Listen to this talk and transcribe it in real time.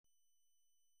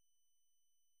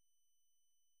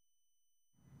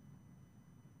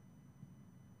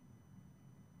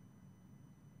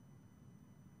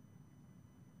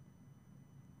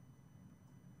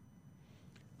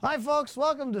Hi folks,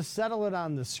 welcome to Settle It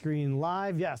on the Screen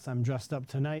Live. Yes, I'm dressed up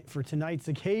tonight for tonight's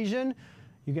occasion.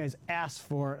 You guys asked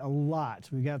for it a lot.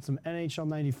 We got some NHL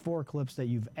 94 clips that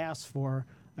you've asked for,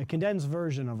 a condensed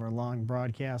version of our long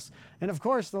broadcast, and of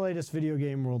course the latest video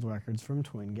game world records from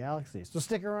Twin Galaxies. So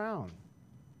stick around.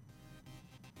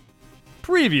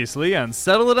 Previously on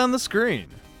Settle It on the Screen.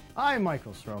 I'm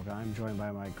Michael Soroka. I'm joined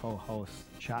by my co-host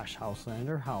Josh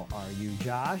Houselander. How are you,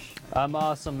 Josh? I'm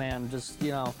awesome, man. Just,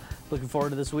 looking forward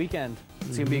to this weekend.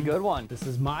 It's going to be a good one. This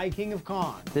is my King of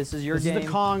Kong. This is your This game. is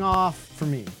the Kong off for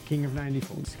me, King of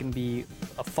 94. It's going to be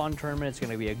a fun tournament. It's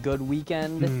going to be a good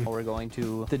weekend. We're going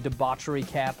to the debauchery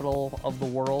capital of the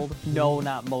world. No,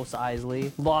 not Mos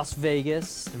Eisley. Las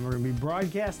Vegas. And we're going to be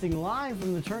broadcasting live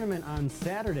from the tournament on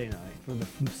Saturday night for the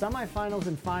semifinals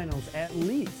and finals at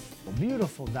least. A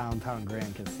beautiful downtown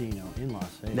Grand Casino in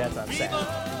Las Vegas. That's on Saturday.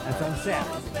 That's on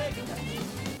Saturday.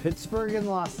 Pittsburgh and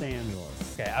Los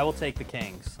Angeles. Okay, I will take the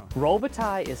Kings.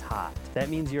 Robitaille is hot. That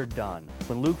means you're done.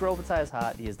 When Luke Robitaille is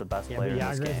hot, he is the best player in this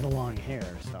Yager has game. the long hair,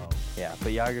 so Yeah,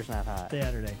 but Yager's not hot.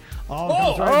 Saturday.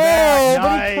 Comes right back. But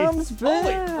Nice. he comes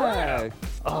back. Holy crap.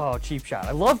 Oh, cheap shot.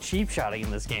 I love cheap shotting in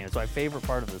this game. It's my favorite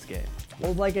part of this game.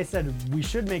 Well, like I said, we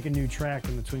should make a new track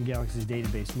in the Twin Galaxies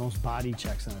database. Most body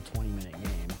checks in a 20-minute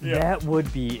game. Yeah. That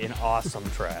would be an awesome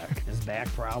track. His back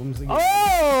problems again.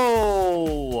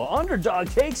 Oh! Underdog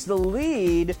takes the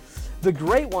lead. The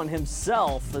great one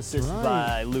himself, assisted right.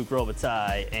 by Luke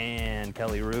Robitaille and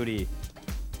Kelly Rudy.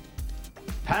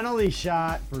 Penalty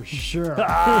shot for sure.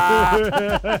 Crap,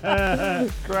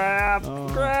 crap,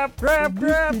 crap,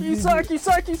 crap. You suck, you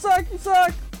suck, you suck, you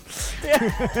suck.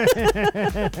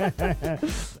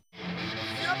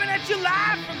 Coming at you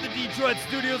live from the Detroit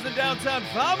studios in downtown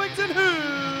Farmington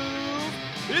Hills.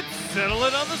 It's Settle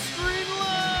It on the Screen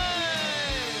Live.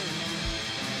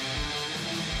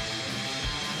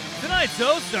 Tonight's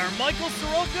hosts are Michael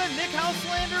Soroka, Nick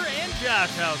Houselander, and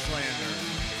Josh Houselander.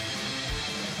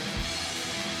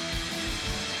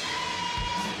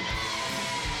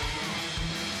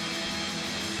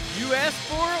 You asked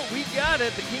for it, we got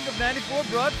it. The King of 94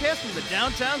 broadcast from the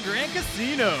downtown Grand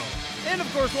Casino. And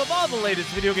of course, we'll have all the latest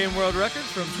video game world records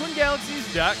from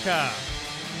TwinGalaxies.com.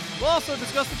 We'll also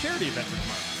discuss the charity event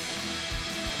tomorrow.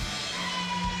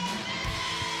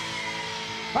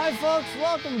 Hi, folks.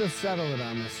 Welcome to Settle It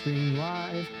on the Screen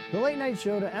Live, the late night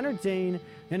show to entertain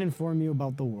and inform you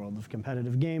about the world of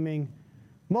competitive gaming,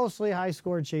 mostly high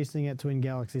score chasing at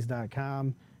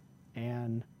TwinGalaxies.com,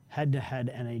 and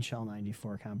head-to-head NHL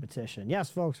 94 competition. Yes,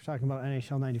 folks, we're talking about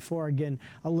NHL 94 again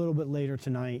a little bit later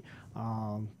tonight.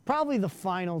 Probably the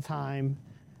final time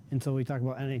until we talk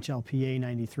about NHL PA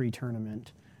 93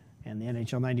 tournament and the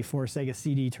NHL 94 Sega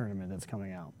CD tournament that's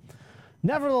coming out.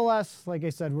 Nevertheless, like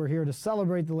I said, we're here to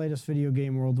celebrate the latest video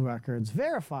game world records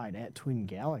verified at Twin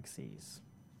Galaxies.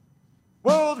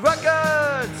 World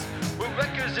records! World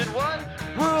records in one!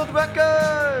 World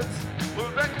records!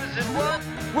 World records in one!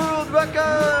 World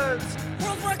records!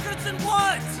 World records in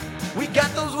what? We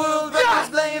got those world records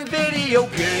playing video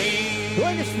games! The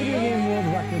latest video game world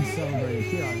records celebrated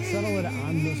here on Settle It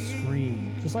on the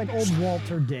Screen, just like old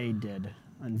Walter Day did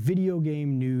on Video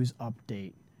Game News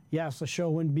Update. Yes, the show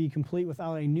wouldn't be complete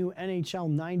without a new NHL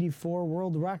 94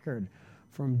 world record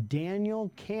from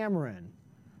Daniel Cameron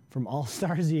from All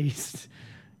Stars East.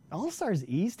 All Stars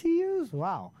East he used?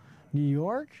 Wow. New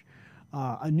York.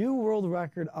 A new world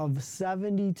record of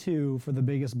 72 for the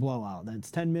biggest blowout. That's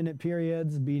 10-minute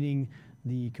periods, beating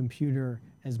the computer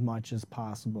as much as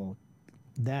possible.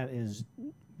 That is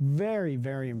very,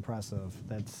 very impressive.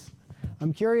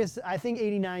 I'm curious. I think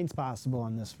 89 is possible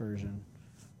on this version,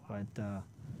 but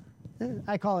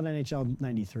I call it NHL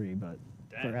 93, but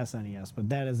for SNES. But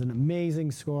that is an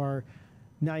amazing score.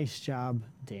 Nice job,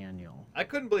 Daniel. I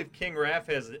couldn't believe King Raph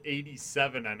has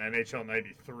 87 on NHL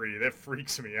 93. That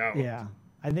freaks me out. Yeah,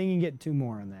 I think you can get two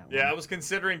more on that one. Yeah, I was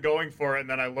considering going for it, and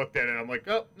then I looked at it, and I'm like,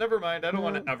 oh, never mind. I don't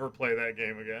want to ever play that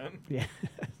game again. Yeah.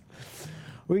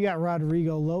 We got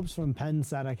Rodrigo Lopes from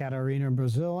Pensada Catarina,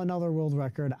 Brazil. Another world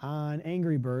record on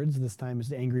Angry Birds. This time it's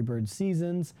the Angry Birds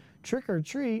Seasons. Trick or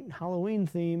Treat, Halloween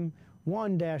theme,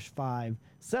 1-5,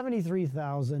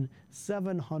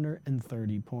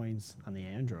 73,730 points on the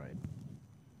Android.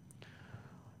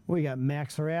 We got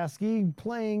Max Haraski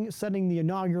setting the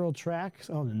inaugural track,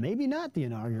 maybe not the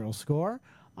inaugural score,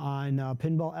 on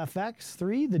Pinball FX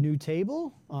 3, the new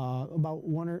table,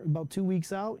 about 2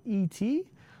 weeks out, ET.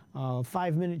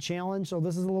 5-minute challenge. So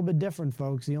this is a little bit different,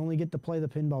 folks. You only get to play the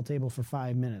pinball table for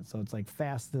 5 minutes. So it's like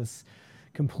fastest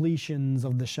completions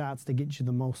of the shots to get you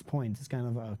the most points. It's kind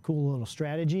of a cool little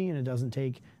strategy, and it doesn't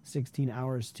take 16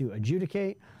 hours to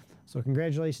adjudicate. So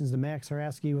congratulations to Max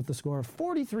Haraski with the score of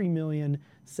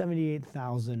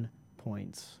 43,078,000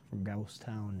 points from Ghost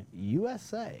Town,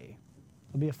 USA.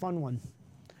 It'll be a fun one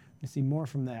to see more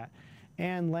from that.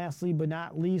 And lastly but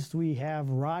not least, we have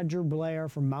Roger Blair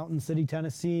from Mountain City,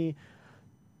 Tennessee,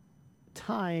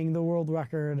 tying the world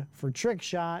record for trick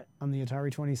shot on the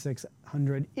Atari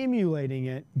 2600, emulating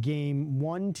it. Game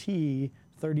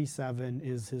 1T37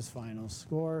 is his final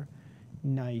score.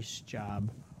 Nice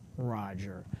job,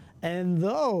 Roger. And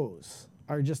those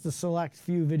are just a select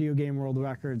few video game world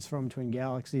records from Twin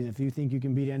Galaxies. If you think you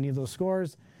can beat any of those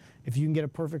scores, if you can get a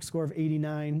perfect score of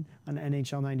 89 on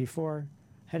NHL 94,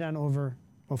 head on over.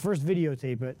 Well, first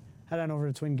videotape it. Head on over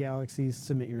to Twin Galaxies,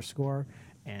 submit your score,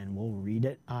 and we'll read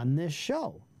it on this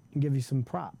show and give you some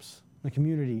props. The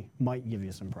community might give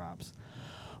you some props.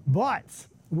 But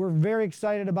we're very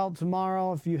excited about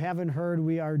tomorrow. If you haven't heard,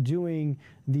 we are doing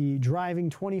the Driving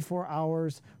 24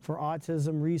 Hours for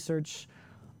Autism Research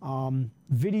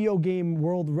video game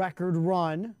world record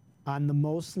run on the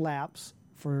most laps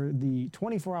for the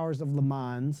 24 Hours of Le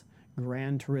Mans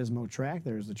Gran Turismo track.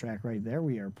 There's the track right there.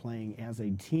 We are playing as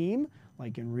a team,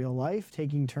 like in real life,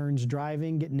 taking turns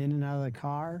driving, getting in and out of the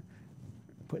car,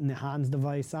 putting the Hans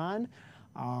device on.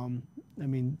 I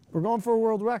mean, we're going for a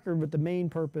world record, but the main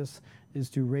purpose is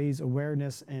to raise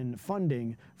awareness and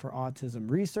funding for autism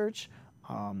research.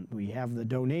 We have the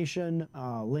donation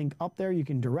link up there. You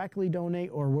can directly donate,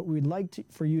 or what we'd like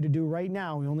for you to do right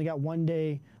now, we only got one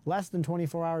day, less than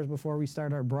 24 hours before we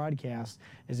start our broadcast,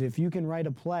 is if you can write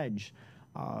a pledge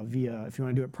via, if you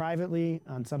want to do it privately,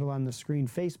 on Settle on the Screen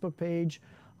Facebook page,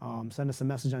 send us a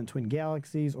message on Twin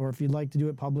Galaxies, or if you'd like to do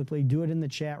it publicly, do it in the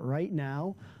chat right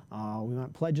now. We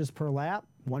want pledges per lap.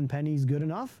 1 penny is good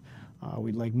enough.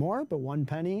 We'd like more, but 1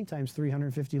 penny times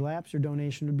 350 laps, your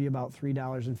donation would be about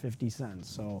 $3.50.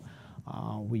 So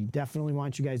we definitely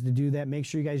want you guys to do that. Make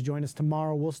sure you guys join us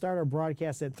tomorrow. We'll start our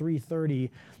broadcast at 3:30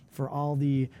 for all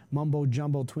the mumbo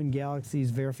jumbo Twin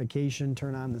Galaxies verification,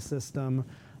 turn on the system,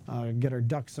 get our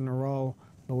ducks in a row.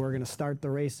 But we're going to start the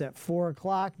race at 4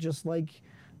 o'clock, just like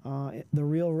the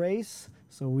real race,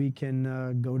 so we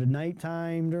can go to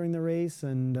nighttime during the race,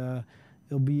 and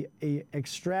it'll be a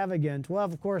extravagant. We'll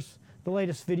have, of course, the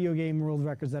latest video game world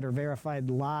records that are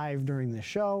verified live during the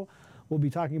show. We'll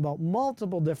be talking about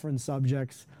multiple different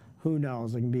subjects. Who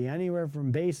knows? It can be anywhere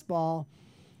from baseball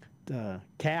to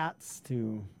cats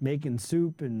to making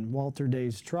soup in Walter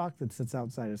Day's truck that sits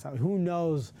outside his house. Who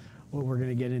knows what we're going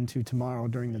to get into tomorrow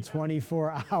during the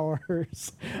 24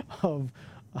 hours of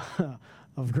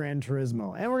Gran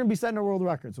Turismo. And we're going to be setting a world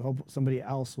record, so hope somebody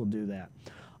else will do that.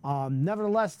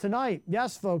 Nevertheless, tonight,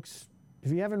 yes, folks,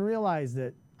 if you haven't realized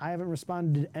it, I haven't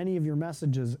responded to any of your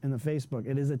messages in the Facebook.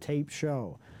 It is a tape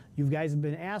show. You guys have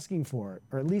been asking for it,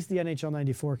 or at least the NHL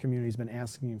 94 community has been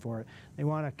asking for it. They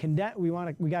want to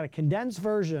we got a condensed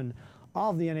version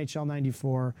of the NHL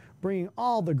 94, bringing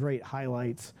all the great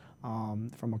highlights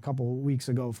from a couple weeks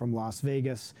ago from Las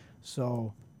Vegas.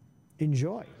 So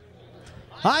enjoy.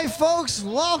 Hi, folks.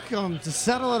 Welcome to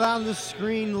Settle It on the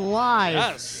Screen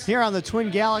live here on the Twin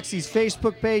Galaxies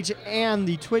Facebook page and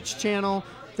the Twitch channel.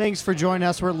 Thanks for joining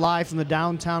us. We're live from the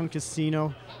downtown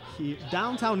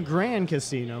Grand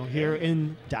Casino here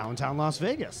in downtown Las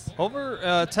Vegas.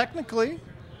 Over, technically,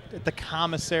 at the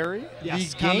commissary,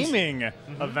 Yes, the gaming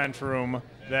event room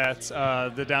that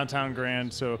the Downtown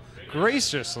Grand so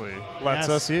graciously lets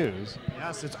us use.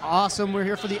 Yes, it's awesome. We're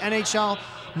here for the NHL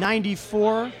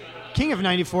 94, King of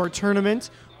 94 tournament.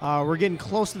 We're getting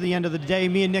close to the end of the day.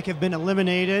 Me and Nick have been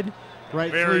eliminated.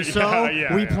 Rightfully so.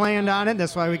 We planned on it.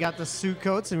 That's why we got the suit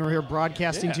coats, and we're here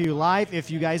broadcasting to you live.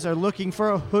 If you guys are looking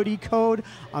for a hoodie code,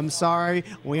 I'm sorry.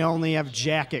 We only have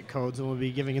jacket codes, and we'll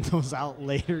be giving those out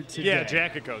later today. Yeah,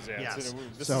 jacket codes, Yes.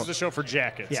 This is the show for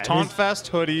jackets. Yeah, Taunt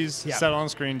Fest, hoodies, set on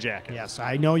screen jackets. Yes,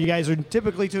 I know you guys are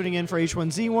typically tuning in for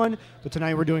H1Z1, but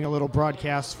tonight we're doing a little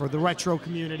broadcast for the retro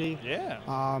community.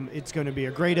 Yeah. It's going to be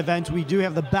a great event. We do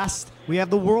have the best. We have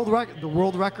the world record. The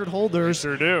world record holders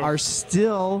sure do. Are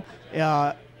still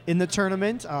in the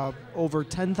tournament. Over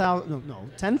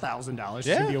 $10,000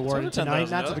 to be awarded tonight,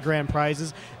 not to the grand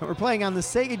prizes. But we're playing on the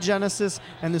Sega Genesis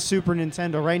and the Super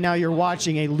Nintendo. Right now you're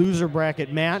watching a loser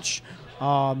bracket match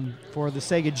for the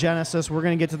Sega Genesis. We're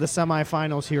going to get to the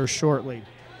semifinals here shortly.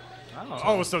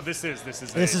 Oh, so this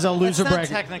is a loser bracket.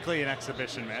 It's not technically an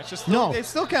exhibition match. No. It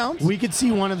still counts. We could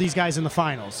see one of these guys in the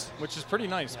finals. Which is pretty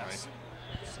nice, Mike.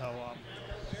 So,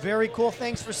 very cool.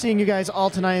 Thanks for seeing you guys all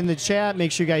tonight in the chat.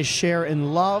 Make sure you guys share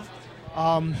and love.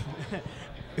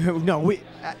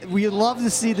 We love to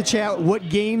see the chat. What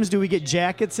games do we get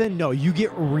jackets in? No, you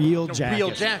get real jackets.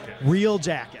 real jacket. Real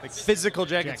jackets. Like physical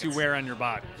jackets you Jackets. wear on your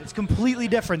body. It's completely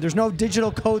different. There's no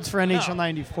digital codes for NHL No.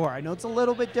 94. I know it's a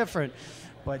little bit different,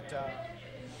 but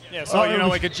Yeah, so Oh,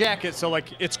 like a jacket. So like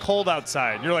it's cold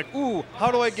outside. You're like, ooh,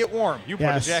 how do I get warm? You put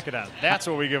Yes. a jacket on. That's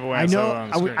what we give away. I on know Settle on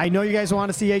the Screen. I know you guys want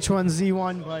to see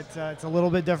H1Z1, but it's a little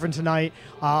bit different tonight.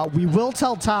 We will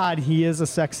tell Todd he is a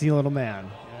sexy little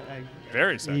man.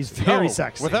 Very sexy. He's very Oh,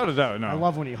 sexy. Without a doubt, no. I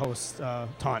love when he hosts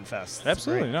Taunt Fest. It's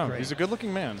Absolutely, great, no. great. He's a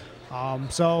good-looking man.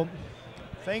 So,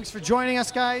 thanks for joining us,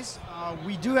 guys.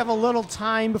 We do have a little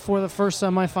time before the first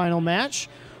semifinal match,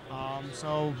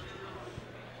 so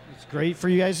it's great for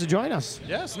you guys to join us.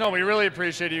 Yes, no, we really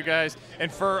appreciate you guys. And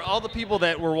for all the people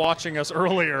that were watching us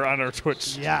earlier on our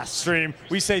Twitch Yes. stream,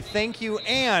 we say thank you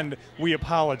and we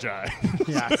apologize.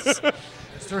 Yes.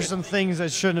 There's some things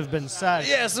that shouldn't have been said.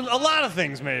 Yes, a lot of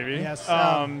things maybe. Yes,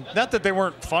 not that they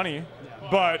weren't funny,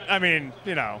 but I mean,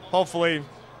 hopefully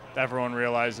everyone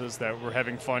realizes that we're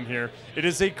having fun here. It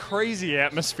is a crazy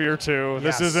atmosphere too.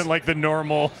 This Yes. isn't like the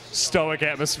normal stoic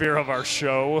atmosphere of our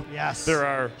show. Yes. There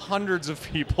are hundreds of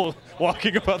people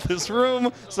walking about this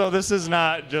room, so this is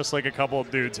not just like a couple of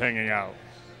dudes hanging out.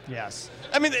 Yes.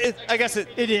 I mean, I guess it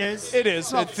is. It is.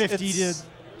 About It's- 50 it's- to.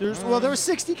 There were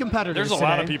 60 competitors. There's a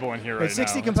lot of today. people in here right There's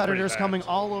 60 now. It's competitors pretty coming packed.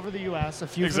 all over the U.S. A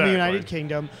few from Exactly. the United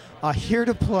Kingdom, here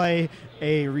to play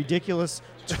a ridiculous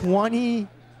 20.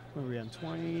 What are we on?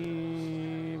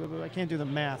 20. I can't do the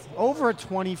math. Over a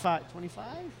 25. 25?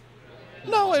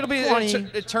 No, it'll be 20.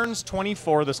 it turns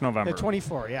 24 this November.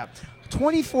 24. Yeah.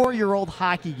 24-year-old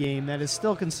hockey game that is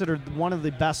still considered one of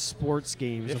the best sports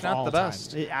games If of not all the time.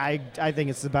 best. I think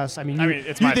it's the best. I mean,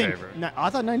 it's you my think- favorite. I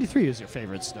thought 93 was your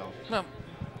favorite still. No.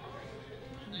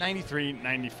 93,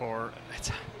 94.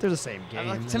 They're the same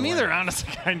game. To me, they're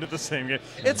honestly kind of the same game.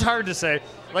 It's hard to say.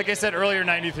 Like I said earlier,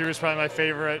 93 was probably my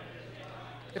favorite.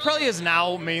 It probably is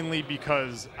now mainly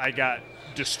because I got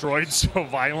destroyed so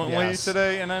violently Yes.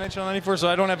 today in NHL 94, so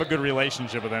I don't have a good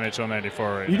relationship with NHL 94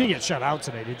 right You now. didn't get shut out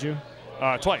today, did you?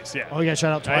 Twice, yeah. Oh, you got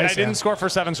shut out I twice. didn't yeah. score for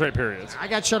 7 straight periods. I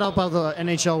got shut out by the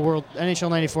NHL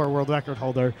 94 world record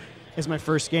holder. Is my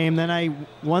first game. Then I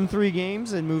won 3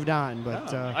 games and moved on.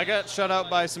 But I got shut out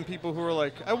by some people who were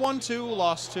like, I won 2,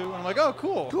 lost 2. And I'm like, oh,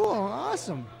 cool. cool,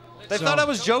 awesome. They So- thought I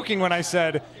was joking when I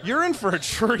said, you're in for a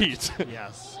treat.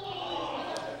 Yes.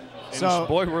 And So-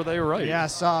 boy, were they right.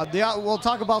 Yes. We'll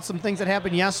talk about some things that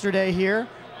happened yesterday here.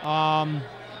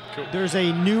 There's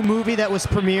a new movie that was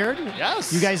premiered.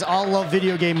 Yes. You guys all love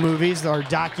video game movies or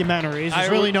documentaries. There's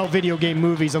really no video game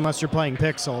movies unless you're playing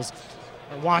Pixels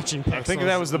or watching Pixels. I think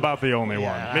that was about the only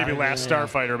Yeah, one. Maybe Last yeah.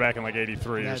 Starfighter back in like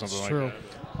 83 or That's something true.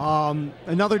 like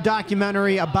that. Another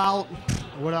documentary about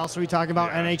what else are we talking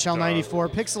about? Yeah, NHL 94.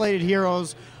 Pixelated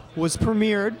Heroes was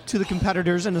premiered to the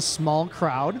competitors in a small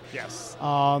crowd. Yes.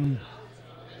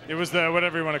 It was the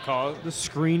whatever you want to call it. The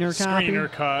screener copy. Screener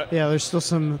cut. Yeah, there's still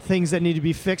some things that need to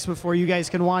be fixed before you guys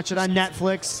can watch it on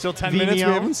Netflix. Still 10 minutes we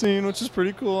Vimeo. haven't seen, which is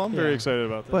pretty cool. I'm very Yeah. excited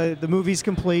about that. But the movie's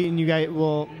complete, and you guys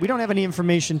we don't have any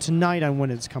information tonight on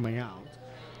when it's coming out.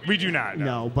 We do not.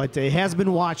 No, but it has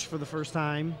been watched for the first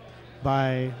time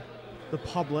by the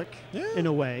public in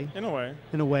a way. In a way.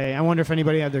 In a way, I wonder if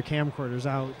anybody had their camcorders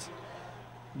out,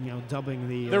 dubbing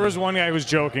the. There was one guy who was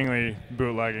jokingly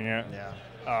bootlegging it.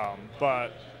 Yeah.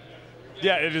 But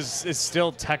yeah, it's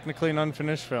still technically an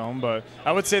unfinished film, but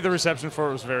I would say the reception for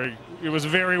it was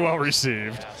very well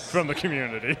received from the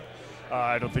community.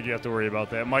 I don't think you have to worry about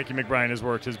that. Mikey McBrien has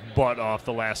worked his butt off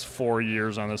the last 4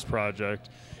 years on this project,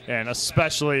 and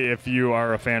especially if you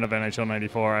are a fan of NHL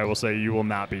 94, I will say you will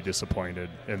not be disappointed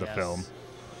in the film.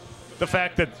 The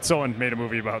fact that someone made a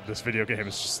movie about this video game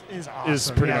is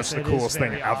awesome. pretty Yes, much it the is coolest thing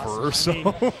very ever. awesome.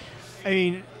 So. I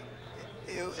mean,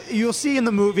 you'll see in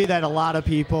the movie that a lot of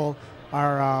people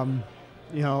are,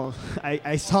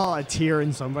 I saw a tear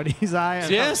in somebody's eye.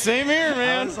 And Yeah, same here, I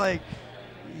man. was like,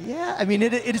 yeah. I mean,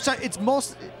 it's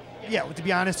most, yeah. To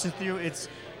be honest with you, it's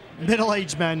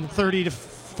middle-aged men, 30 to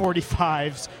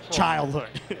 45's childhood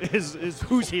is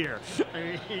who's here.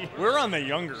 I mean, We're on the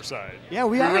younger side. Yeah,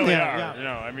 we are, really yeah, are.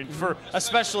 yeah. I mean, for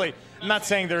especially, I'm not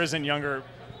saying there isn't younger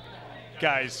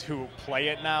guys who play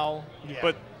it now, Yeah.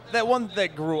 but that one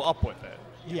that grew up with it.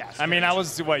 yes. I mean,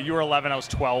 you were 11, I was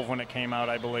 12 when it came out,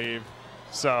 I believe.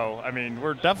 So, I mean,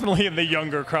 we're definitely in the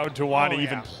younger crowd to want Oh, to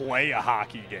even yeah. play a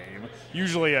hockey game.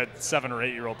 Usually a 7 or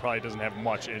 8 year old probably doesn't have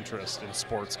much interest in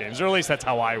sports games, or at least that's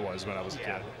how I was when I was a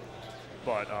kid.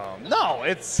 But no,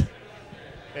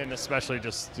 and especially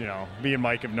just, me and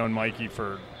Mike have known Mikey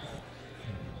for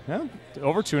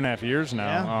over 2.5 years now.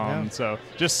 Yeah, yeah. So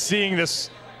just seeing this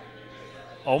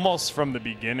almost from the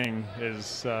beginning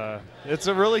is it's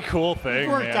a really cool thing. You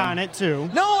worked man. on it too.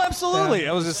 No, absolutely.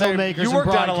 Yeah. I was just saying, Filmmakers you and worked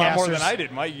on it a lot more than broadcasters. I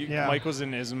did. Mike, Yeah. Mike was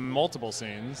in his multiple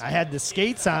scenes. I had the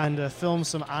skates on to film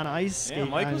some on ice. Yeah, skate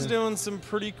Mike on was the- doing some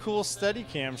pretty cool steady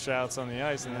cam shots on the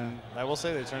ice, and then I will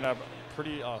say they turned out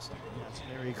pretty awesome. That's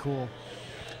very cool.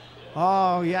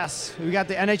 Oh yes, we got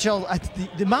the NHL.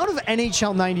 The amount of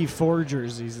NHL '94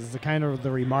 jerseys is the kind of the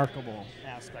remarkable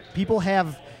aspect. People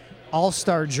have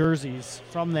all-star jerseys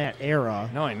from that era,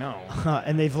 No, I know.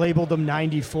 and they've labeled them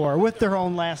 '94 with their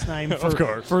own last name Of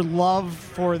course. for love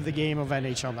for the game of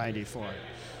NHL '94.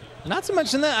 Not to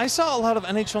mention that I saw a lot of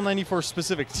NHL '94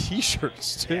 specific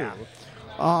T-shirts too.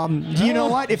 Do you know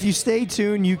what? If you stay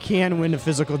tuned, you can win a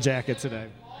physical jacket today.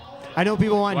 I know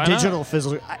people want Why not? digital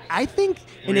physical. I think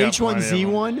in We got plenty of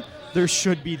H1Z1 there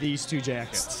should be these two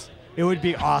jackets. It would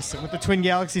be awesome with the Twin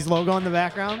Galaxies logo in the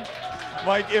background.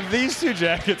 Mike, if these two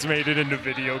jackets made it into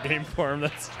video game form,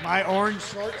 that's My orange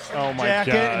shorts, Oh my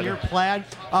jacket, God. and your plaid.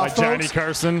 like Johnny Folks,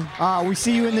 Carson. we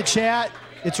see you in the chat.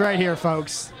 It's right here,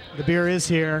 folks. The beer is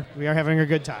here. We are having a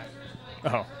good time.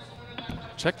 Oh,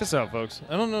 check this out, folks.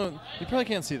 I don't know. You probably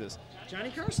can't see this. Johnny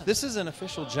Carson. This is an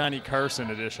official Johnny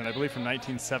Carson edition, I believe from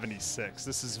 1976.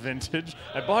 This is vintage.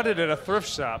 I bought it at a thrift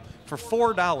shop for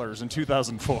 $4 in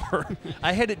 2004.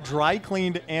 I had it dry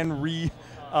cleaned and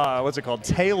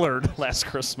tailored last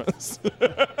Christmas.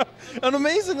 And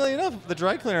amazingly enough, the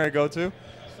dry cleaner I go to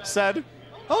said,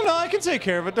 "Oh no, I can take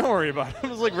care of it. Don't worry about it." I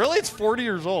was like, "Really? It's 40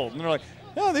 years old." And they're like,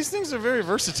 "No, these things are very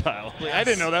versatile." Like, I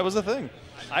didn't know that was a thing.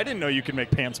 I didn't know you could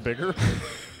make pants bigger.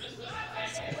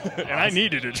 And I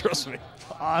needed it, trust me.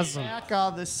 Awesome.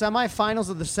 The semifinals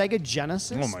of the Sega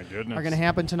Genesis Oh, my goodness. are going to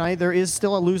happen tonight. There is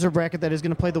still a loser bracket that is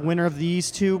going to play the winner of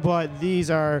these two, but these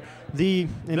are in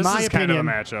This my is opinion, kind of a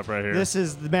matchup right here. this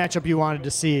is the matchup you wanted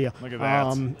to see. Look at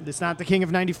that. It's not the King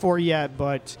of 94 yet,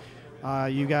 but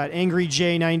you got Angry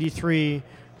J 93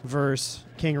 versus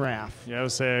King Raph. Yeah, I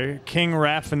would say King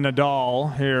Raph and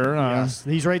Nadal here. Yes,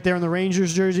 he's right there in the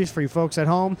Rangers jerseys for you folks at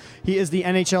home. He is the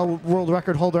NHL world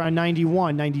record holder on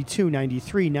 91, 92,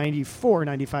 93, 94,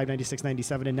 95, 96,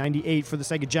 97, and 98 for the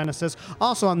Sega Genesis.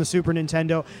 Also on the Super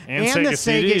Nintendo And the Sega Sega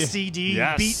CD. CD.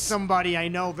 Yes. Beat somebody I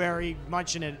know very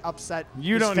much in an upset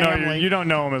You his don't family. know. You don't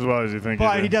know him as well as you think.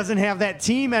 But you he do. doesn't have that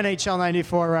team NHL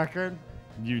 94 record.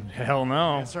 You hell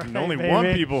no. That's right, only baby.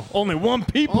 one people. Only one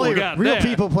people Only got real that.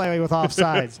 people play with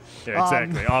offsides. Yeah,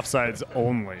 exactly. Offsides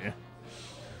only.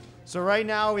 So right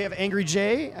now we have Angry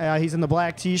Jay. He's in the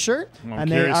black T-shirt, I'm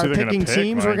and they curious are who they're gonna picking pick,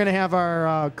 teams. We're Mike. going to have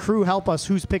our crew help us.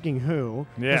 Who's picking who?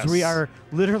 Yes. we are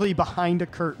literally behind a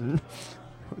curtain.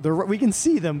 We can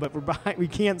see them, but we're behind. We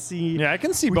can't see. Yeah, I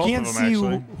can see we both can't of them see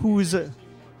actually. who's.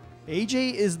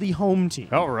 AJ is the home team.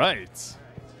 All right.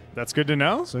 That's good to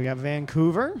know. So we got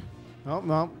Vancouver. Oh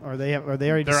no, or they already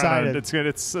They're on decided. it's good.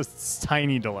 It's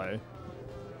tiny delay.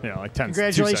 Yeah, like 10. 2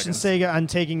 Congratulations, seconds. Sega, on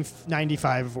taking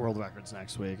 95 world records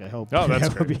next week. I hope. Oh, that's I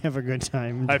hope great. you have a good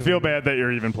time. I doing feel it. bad that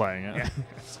you're even playing it.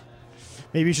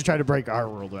 Maybe you should try to break our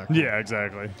world record. Yeah,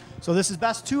 exactly. So this is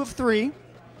best 2 of 3.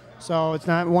 So it's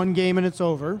not one game and it's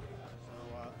over.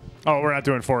 Oh, we're not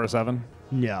doing 4 or 7.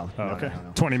 No. Oh, okay.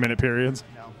 20-minute periods.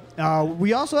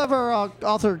 We also have our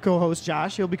author co-host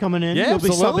Josh. He'll be coming in. Yeah, He'll be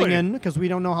absolutely. subbing in because we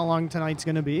don't know how long tonight's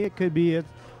going to be. It could be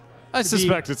I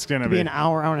suspect it's going to an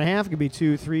hour, hour and a half. It could be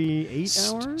 2, 3, 8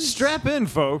 hours. Strap in,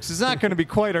 folks. It's not going to be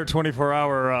quite our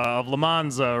 24-hour of Le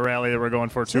Mans rally that we're going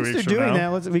for 2 Since weeks they're from doing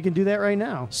now. that, we can do that right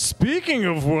now. Speaking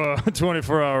of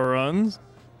 24-hour runs,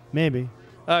 Maybe.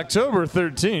 October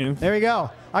 13th. There we go.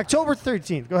 October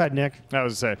 13th. Go ahead, Nick. I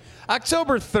was to say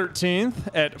October 13th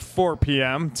at 4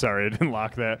 p.m. Sorry, I didn't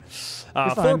lock that. 4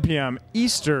 fine. p.m.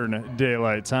 Eastern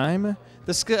Daylight Time.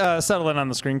 The Settle It on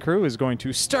the Screen crew is going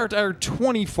to start our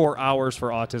 24 hours for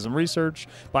autism research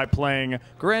by playing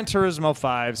Gran Turismo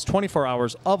 5's 24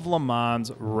 Hours of Le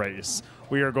Mans race.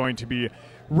 We are going to be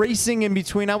racing in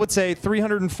between, I would say,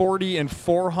 340 and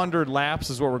 400 laps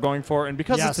is what we're going for. And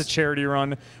because Yes. it's a charity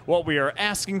run, what we are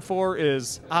asking for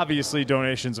is obviously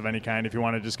donations of any kind. If you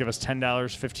want to just give us $10,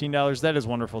 $15, that is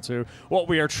wonderful too. What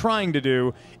we are trying to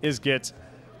do is get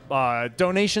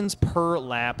donations per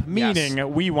lap,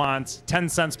 meaning we want 10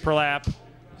 cents per lap.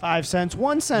 5 cents,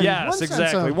 1 cent. Yes, 1 cent,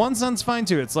 exactly. so- 1 cent's fine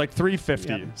too. It's like $3.50.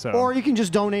 Yep. So Or you can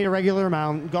just donate a regular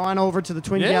amount. Go on over to the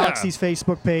Twin Yeah. Galaxies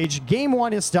Facebook page. Game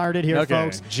 1 has started here, okay.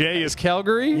 folks. Jay is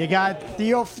Calgary. You got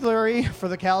Theo Fleury for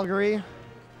the Calgary.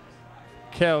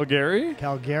 Calgary.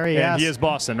 Calgary, And yes. he is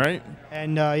Boston, right?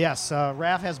 And yes,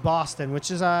 Raph has Boston, which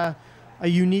is a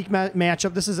unique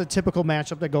matchup. This is a typical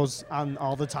matchup that goes on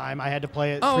all the time. I had to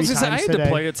play it Oh, I 3 was gonna say, I times had today. to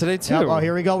play it today too. Yep. Oh,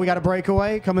 here we go. We got a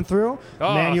breakaway coming through.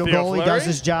 Oh, Manuel Theo goalie Fleury? does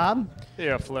his job.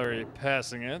 Yeah, Fleury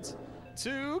passing it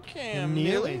to Cam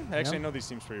Neely. Neely. Actually, I Yep. know these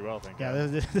teams pretty well, thank Yeah, God.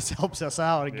 this helps us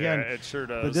out again. Yeah, it sure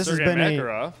does. But this Sergei has been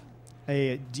Makarov.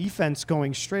 a defense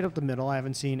going straight up the middle. I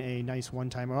haven't seen a nice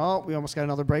one-timer. Oh, we almost got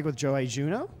another break with Joey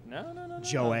Juno. No.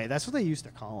 Joey. That's what they used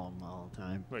to call him all the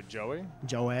time. Wait, Joey?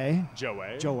 Joey.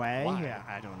 Joey? Joey. Why? Yeah,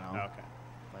 I don't know. Okay.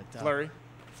 But, Flurry.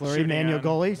 Flurry, Shooting manual on.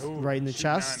 goalie, Ooh, right in the shooting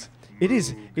chest. on. It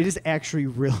is Moog. actually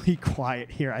really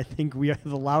quiet here. I think we are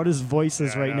the loudest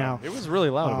voices Yeah, I right know. now. It was really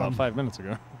loud Um, about 5 minutes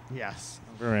ago. Yes.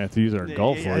 We're going to have to use our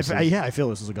golf Yeah, voices. I feel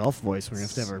this is a golf voice. We're going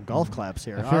to have our golf claps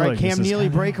here. I All feel right, like Cam this is Neely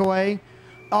kinda- breakaway.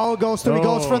 Oh, goes to he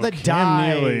goes for the Cam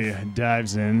dive. Neely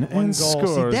dives in One and goal.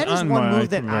 scores See, that is on one Mike move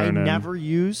that I Vernon. never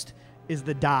used is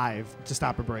the dive to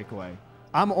stop a breakaway.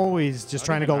 I'm always just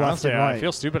trying to go left Honestly, and right. I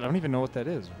feel stupid. I don't even know what that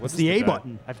is. What's the A dive?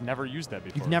 button. I've never used that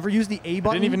before. You've never used the A I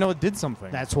button? didn't even know it did something.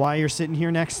 That's why you're sitting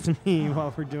here next to me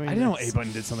while we're doing I didn't know this. A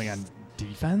button did something on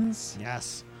defense.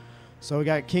 Yes. So we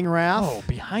got King Raph. Oh,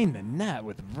 behind the net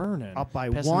with Vernon. Up by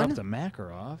Passing one. up to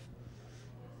Makarov.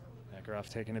 Makarov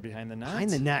taking it behind the net. Behind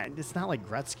the net. It's not like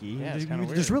Gretzky. Yeah, it's kinda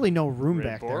There's weird. really no room Red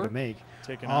back there board. to make.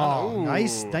 Taking Oh, on. Ooh.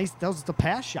 nice. That was the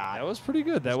pass shot. That was pretty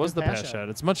good. That was good the pass pass shot. shot.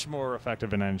 It's much more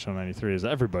effective in NHL 93, as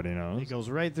everybody knows. It goes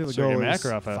right through the Sergei goalie's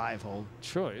Makarov, 5-hole.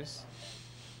 Choice.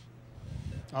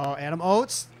 Oh, Adam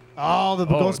Oates. Oh, the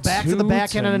goes back to the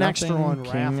backhand and an extra one.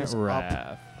 King Raph is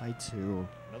Raph. up by 2.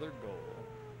 Another goal.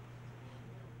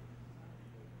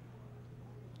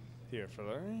 Here,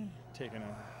 Fleury taking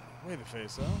away the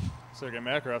face-off. Sergei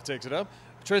Makarov takes it up,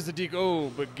 tries to deke,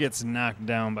 but gets knocked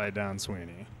down by Don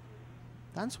Sweeney.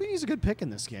 Don Sweeney's a good pick in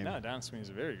this game. No, Don Sweeney's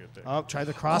a very good pick. Oh, try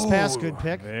the cross pass. Good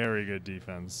pick. Very good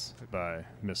defense by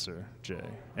Mr. J.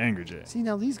 Angry J. See,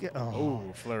 now these guys. Oh,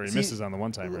 Fleury See, misses on the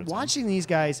one-timer. Watching these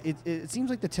guys, it seems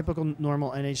like the typical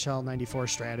normal NHL 94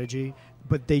 strategy,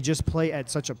 but they just play at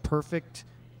such a perfect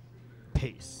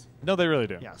pace. No, they really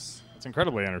do. Yes. It's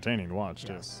incredibly entertaining to watch,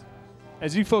 too. Yes.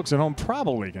 As you folks at home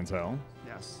probably can tell.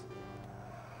 Yes.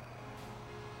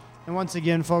 And once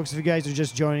again, folks, if you guys are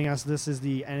just joining us, this is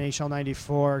the NHL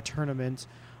 94 tournament.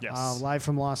 Yes. Live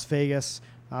from Las Vegas.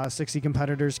 60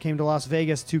 competitors came to Las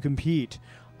Vegas to compete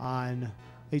on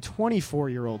a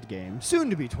 24-year-old game, soon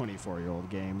to be 24-year-old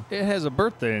game. It has a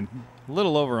birthday in a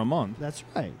little over a month. That's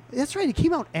right. That's right. It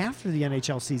came out after the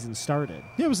NHL season started.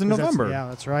 Yeah, it was in 'Cause that's- November. Yeah,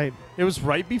 that's right. It was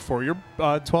right before your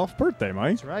 12th birthday,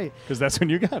 Mike. That's right. Because that's when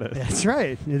you got it. That's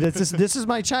right. This is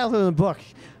my childhood in the book.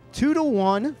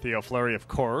 2-1. Theo Fleury, of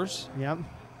course. Yep.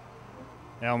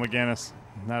 Al McGinnis,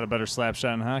 not a better slap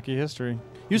shot in hockey history.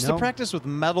 Used to Nope. practice with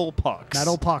metal pucks.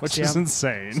 Metal pucks, Which yeah. is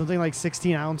insane. Something like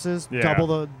 16 ounces. Yeah.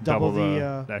 Double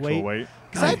the actual weight.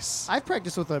 'Cause Nice. I've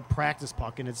practiced with a practice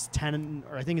puck, and it's 10,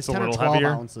 or I think it's It's a 10 or little 12 heavier?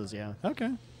 ounces. Yeah. Okay.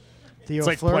 Theo It's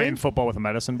like Fleury. playing football with a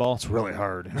medicine ball. It's really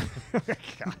hard.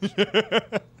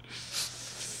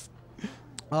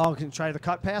 Oh, can try the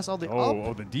cut pass. Oh, the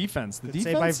the defense. The Good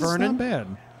save defense by is Vernon. not bad.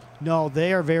 No,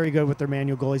 they are very good with their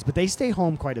manual goalies, but they stay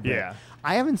home quite a bit. Yeah.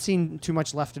 I haven't seen too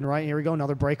much left and right. Here we go.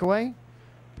 Another breakaway.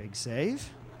 Big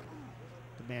save.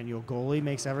 The manual goalie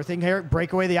makes everything here.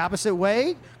 Breakaway the opposite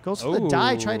way. Goes for the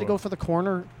dive. Tried to Ooh. go for the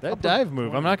corner. That upper dive move.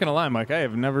 corner. I'm not going to lie, Mike. I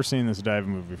have never seen this dive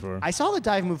move before. I saw the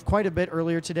dive move quite a bit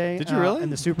earlier today. Did you really? In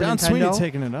the Super Don Nintendo. Sweeney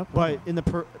taking it up. But in the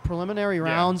preliminary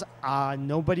rounds,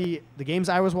 nobody, the games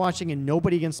I was watching, and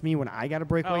nobody against me when I got a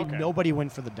breakaway, Oh, okay. nobody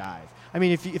went for the dive. I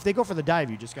mean, if they go for the dive,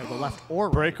 you just got to go left or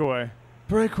right. Breakaway.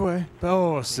 Breakaway.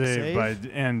 Oh, save. saved by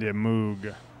Andy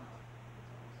Moog.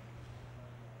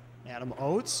 Adam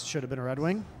Oates should have been a Red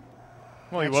Wing.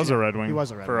 Well, he Actually, was a Red Wing. he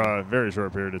was a Red for Wing. a very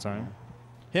short period of time.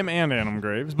 Him and Adam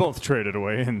Graves both traded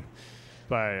away and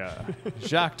by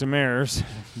Jacques Demers.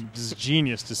 Just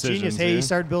genius decisions. Genius. Hey, here. he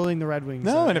started building the Red Wings.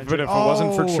 No, but if it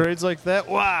wasn't for Oh! trades like that,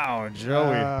 wow,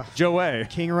 Joey.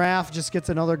 King Raph just gets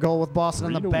another goal with Boston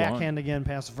on the 3-1. backhand again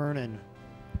past Vernon.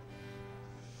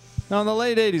 Now, in the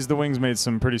late 80s, the Wings made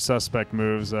some pretty suspect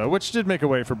moves, which did make a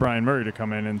way for Brian Murray to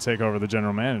come in and take over the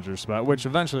general manager spot, which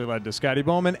eventually led to Scotty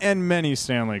Bowman and many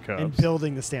Stanley Cups. And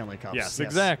building the Stanley Cups. Yes,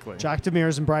 exactly. Jacques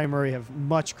Demers and Brian Murray have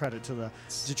much credit to the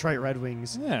Detroit Red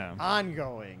Wings. Yeah.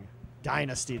 Ongoing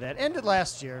dynasty that ended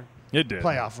last year. It did.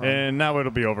 Playoff run. And now it'll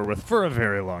be over with for a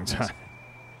very long time.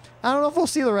 I don't know if we'll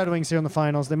see the Red Wings here in the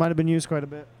finals. They might have been used quite a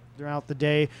bit throughout the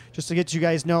day. Just to get you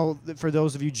guys know, that for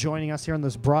those of you joining us here on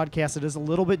this broadcast, it is a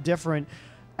little bit different.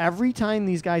 Every time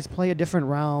these guys play a different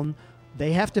round,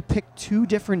 they have to pick two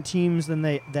different teams than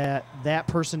that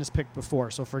person has picked before.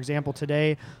 So, for example,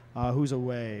 today, who's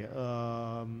away?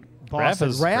 Boston.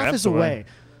 Raph is away.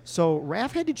 So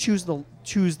Raph had to choose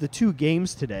the two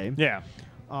games today. Yeah.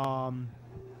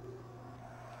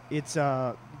 it's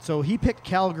so he picked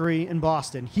Calgary and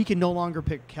Boston. He can no longer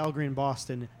pick Calgary and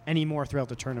Boston anymore throughout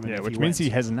the tournament. Yeah, if which he means wins. he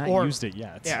has not Or- used it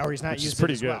yet. Yeah, or he's not which used is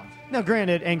pretty it as good. well. Now,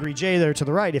 granted, Angry Jay there to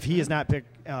the right, if he has not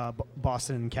picked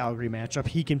Boston and Calgary matchup,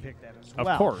 he can pick that as Of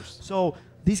well. course. So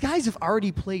these guys have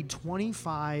already played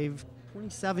 25,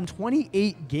 27,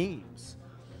 28 games.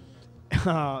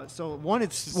 So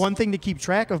it's one thing to keep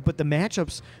track of, but the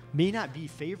matchups may not be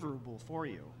favorable for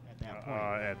you at that point.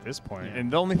 At this point. Yeah.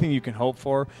 And the only thing you can hope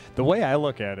for, the way I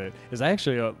look at it, is I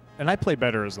actually, and I play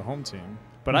better as the home team,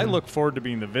 but I look forward to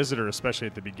being the visitor, especially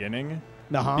at the beginning,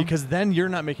 Uh-huh. because then you're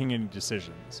not making any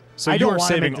decisions. So I you don't are wanna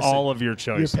saving make all of your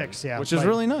choices, picks, yeah. which is Like,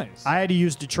 really nice. I had to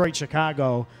use Detroit,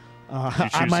 Chicago on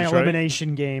choose my Detroit?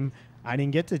 elimination game. I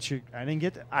didn't get to.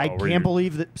 I were can't you-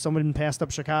 believe that someone passed up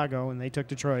Chicago and they took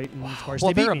Detroit. And of course, well,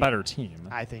 they beat they're a me. better team.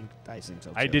 I think so. Too.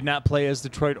 I did not play as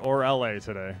Detroit or LA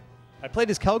today. I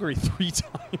played as Calgary 3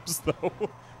 times, though,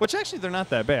 which actually they're not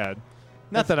that bad.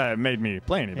 Not that it made me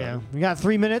play any Yeah, better. we got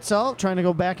 3 minutes out. Trying to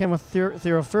go back in with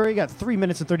Theo Fury. Got 3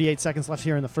 minutes and 38 seconds left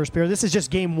here in the first period. This is just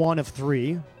game 1 of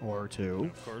 3 or 2.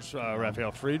 Of course,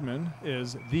 Raphael Friedman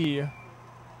is the.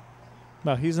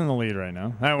 Well, he's in the lead right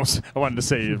now. I wanted to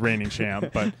say reigning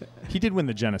champ, but he did win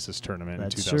the Genesis tournament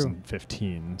That's in true.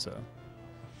 2015. So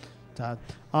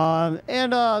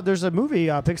There's a movie,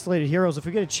 Pixelated Heroes. If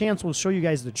we get a chance, we'll show you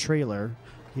guys the trailer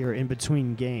here in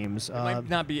between games. it might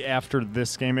not be after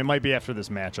this game. It might be after this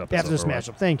matchup. is After this over with.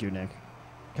 matchup. Thank you, Nick.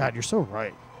 God, you're so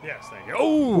right. Yes, thank you.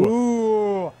 Oh,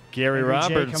 Ooh. Gary Henry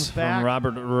J Roberts comes from back.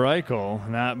 Robert Reichel.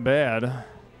 Not bad.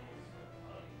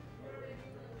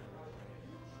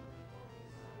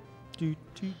 Do,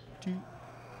 do, do. Do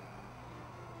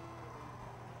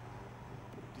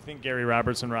you think Gary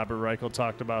Roberts and Robert Reichel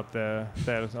talked about that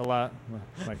a lot?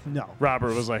 Like, No.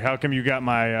 Robert was like, "How come you got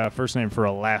my first name for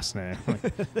a last name?"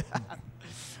 Like,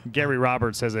 Gary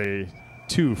Roberts has a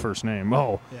 2 first name.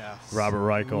 Oh, Yeah. Robert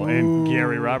Reichel and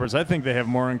Gary Roberts. I think they have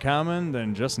more in common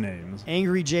than just names.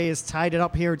 Angry Jay has tied it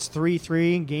up here. It's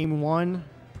 3-3 game 1.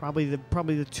 Probably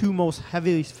the two most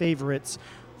heavy favorites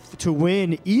to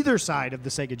win either side of the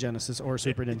Sega Genesis or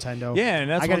Super Nintendo. Yeah,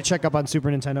 and that's I got to what- check up on Super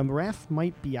Nintendo. Raph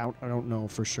might be out. I don't know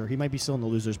for sure. He might be still in the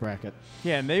losers bracket.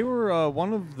 Yeah, and they were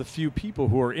one of the few people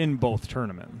who are in both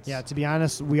tournaments. Yeah, to be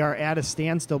honest, we are at a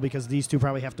standstill because these two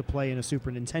probably have to play in a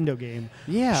Super Nintendo game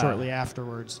shortly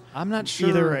afterwarly. I'm not sure.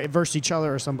 Either versus each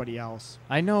other or somebody else.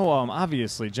 I know,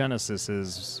 obviously, Genesis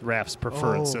is Raph's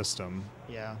preferred Oh. system.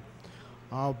 Yeah.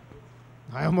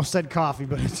 I almost said coffee,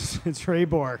 but it's Ray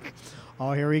Bork.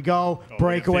 Oh, here we go.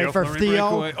 Breakaway Theo for Fleury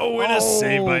Theo. breakaway. Oh, and a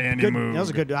save by Andy good. Moog. That was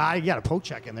a good. You got a poke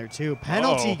check in there, too.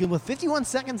 Penalty Uh-oh. with 51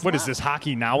 seconds What is left. this,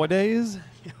 hockey nowadays?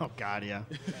 Oh, God, yeah.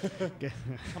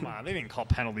 Come on, they didn't call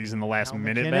penalties in the last Al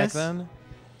minute back McInnes? then.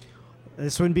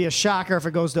 This wouldn't be a shocker if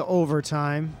it goes to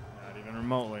overtime. Not even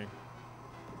remotely.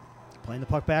 Playing the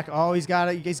puck back. Oh, he's got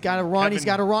to run. He's Kevin-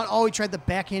 got to run. Oh, he tried the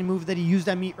backhand move that he used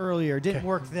on me earlier. Didn't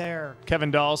work there. Kevin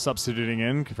Dahl substituting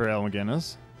in for Al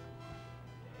McGinnis.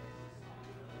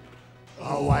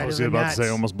 Oh, I wide was of the about to say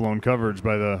net. almost blown coverage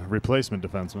by the replacement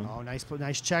defenseman. Oh,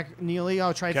 nice check, Neely.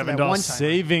 Oh, tried Kevin for that Dahl one time.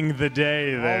 saving the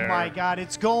day there. Oh my God,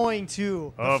 it's going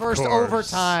to the Of first course.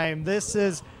 overtime. This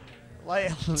is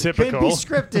like Typical. Could be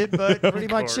scripted, but Of pretty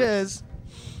much course. is.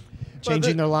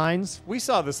 Changing their lines. We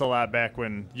saw this a lot back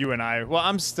when you and I. Well,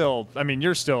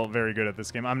 you're still very good at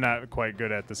this game. I'm not quite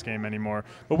good at this game anymore.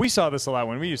 But we saw this a lot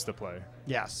when we used to play.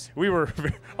 Yes. We were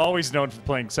always known for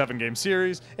playing 7-game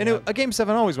series, and a game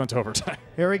 7 always went to overtime.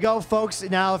 Here we go, folks.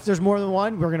 Now, if there's more than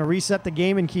one, we're going to reset the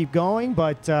game and keep going.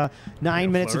 But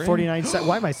 9 minutes and flurry? 49 seconds.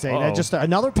 Why am I saying that? Uh-oh. Just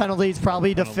another penalty. It's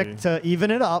probably Penalty. to even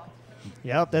it up.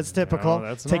 Yep, that's typical. No,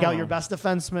 that's Take out normal. your best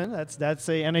defenseman. That's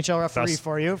a NHL referee Best-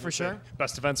 for you, for sure.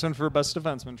 Best defenseman for best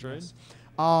defenseman trade.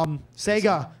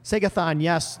 Segathon,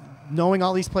 yes. Knowing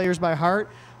all these players by heart,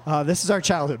 this is our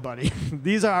childhood, buddy.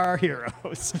 These are our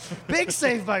heroes. Big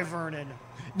save by Vernon.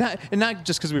 Not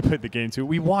just because we played the game too.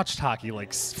 We watched hockey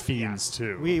like fiends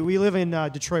too. We live in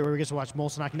Detroit where we get to watch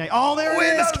Molson Hockey Night. Oh, there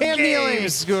it is. Cam Neely.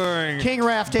 Scoring. King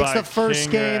Raff takes by the first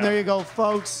King game. Raff. There you go,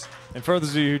 folks. And for those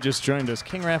of you who just joined us,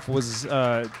 King Raff was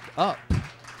up.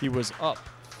 He was up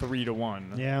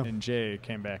 3-1. Yeah. And Jay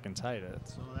came back and tied it.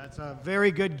 So that's a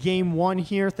very good game 1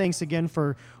 here. Thanks again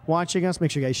for watching us.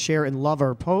 Make sure you guys share and love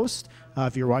our post.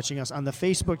 If you're watching us on the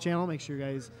Facebook channel, make sure you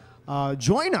guys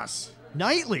join us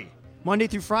nightly, Monday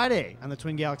through Friday, on the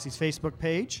Twin Galaxies Facebook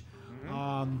page.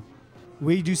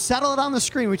 We do Settle It on the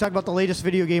Screen. We talk about the latest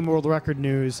video game world record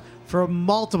news for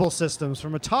multiple systems,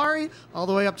 from Atari all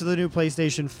the way up to the new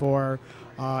PlayStation 4,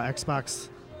 Xbox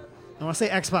I want to say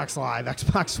Xbox Live,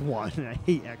 Xbox One. I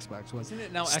hate Xbox One. Isn't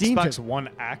it now Steam Xbox took- One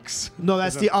X? No,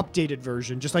 that's the updated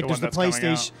version. Just like The there's the one that's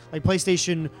coming PlayStation, like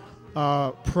PlayStation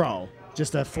Pro,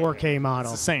 just a 4K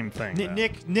model. It's the same thing. then.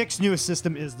 Nick's newest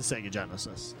system is the Sega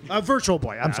Genesis. Virtual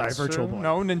Boy. I'm sorry, That's Virtual true. Boy.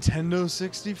 No, Nintendo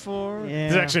 64. Yeah.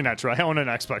 It's actually not true. I own an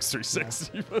Xbox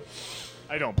 360, but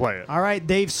I don't play it. All right,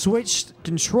 they've switched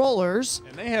controllers.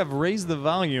 And they have raised the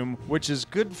volume, which is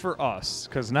good for us,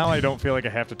 because now I don't feel like I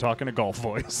have to talk in a golf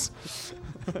voice.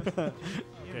 Okay, So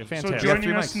fantastic.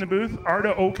 joining us in the booth,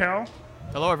 Arda Ocal,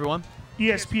 Hello, everyone.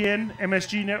 ESPN,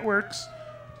 MSG Networks,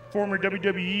 former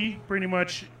WWE. Pretty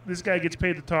much, this guy gets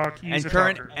paid to talk. He's a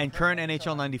talker. current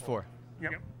NHL 94.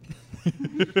 Yep.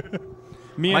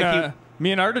 Me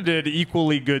and Arda did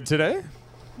equally good today.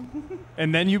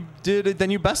 And then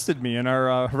you bested me in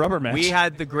our rubber match, We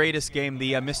had the greatest game,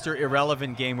 the Mr.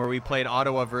 Irrelevant game, where we played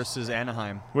Ottawa versus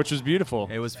Anaheim. which was beautiful.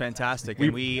 It was fantastic,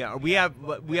 and we have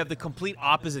the complete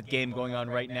opposite game going on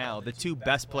right now. The two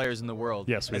best players in the world,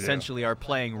 Yes, we do. essentially, are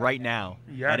playing right now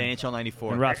Yeah. at NHL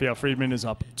 94. And Raphael Friedman is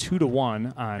up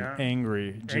 2-1 on Yeah.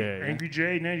 Angry Jay. Angry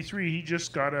J, 93. He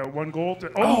just got a 1 goal.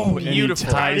 and he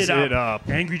beautiful. ties it up.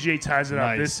 Angry J ties it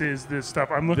up. Nice. This is the stuff.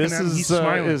 I'm looking This at him. He's is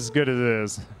smiling. as good as it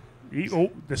is.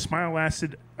 The smile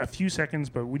lasted a few seconds,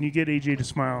 but when you get AJ to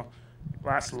smile, it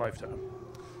lasts a lifetime.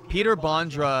 Peter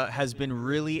Bondra has been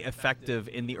really effective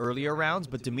in the earlier rounds,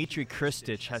 but Dmitry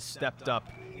Kristich has stepped up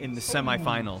in the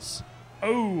semifinals.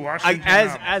 Oh, Washington.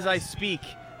 As I speak,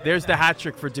 there's the hat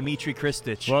trick for Dmitry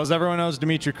Kristich. Well, as everyone knows,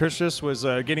 Dmitry Kristich was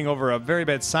getting over a very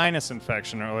bad sinus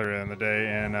infection earlier in the day,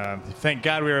 and thank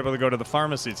God we were able to go to the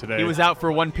pharmacy today. He was out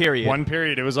for one period. One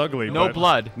period. It was ugly. No but-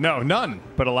 blood. No, none,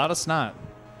 but a lot of snot.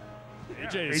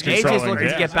 AJ's AJ's controlling looking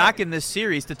to it. get back in this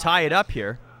series to tie it up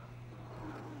here.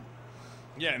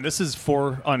 Yeah, and this is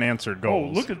 4 unanswered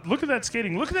Oh, goals. look at that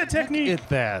skating. Look at that technique. at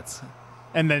that.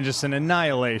 And then just an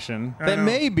annihilation I that know.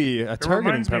 may be a It targeting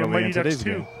reminds me of penalty in Mighty Ducks today's 2.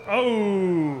 game.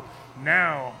 Oh,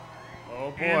 now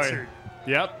Oh, boy. answered.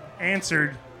 Yep.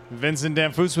 Answered. Vincent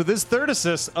Danfus with his 3rd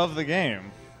assist of the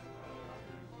game.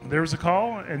 There was a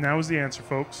call, and that was the answer,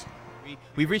 folks.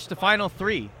 We've reached the final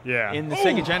 3 Yeah. in the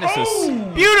Sega Genesis.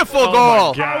 Oh! Beautiful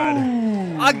Oh, goal!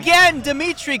 my God. Again,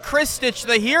 Dmitry Kristich,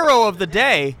 the hero of the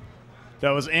day. That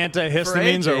was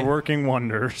antihistamines AJ. are working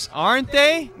wonders. Aren't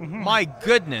they? Mm-hmm. My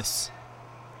goodness.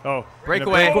 Oh.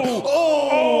 Breakaway. and a break-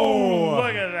 Oh,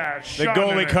 look at that. The Shot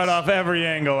goalie minutes. cut off every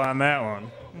angle on that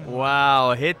one.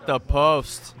 Wow, hit the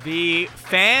post. The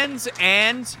fans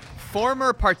and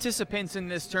former participants in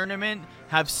this tournament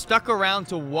have stuck around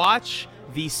to watch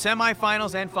the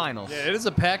semifinals and finals. Yeah, it is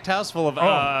a packed house full of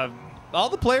all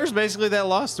the players basically that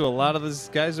lost to a lot of these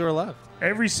guys who are left.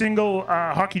 Every single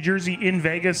hockey jersey in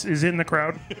Vegas is in the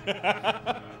crowd.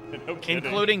 No kidding.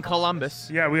 Including Columbus.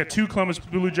 Yeah, we got 2 Columbus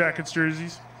Blue Jackets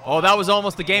jerseys. Oh, that was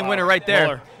almost the game winner right there.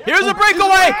 Muller. Here's a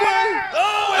breakaway!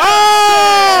 Oh!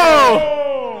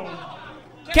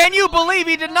 Oh! Can you believe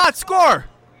he did not score?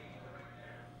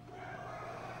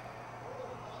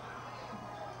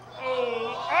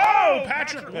 Oh,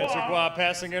 Patrick Patrick Waugh. Waugh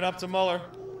passing it up to Muller.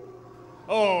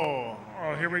 Oh,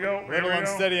 Oh, here we go. a Here little we go.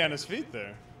 unsteady on his feet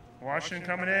there. Washington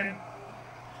coming in.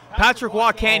 Patrick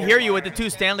Waugh can't hear you with the 2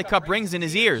 Stanley Cup rings in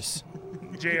his ears.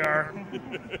 JR.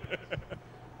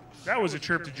 That was a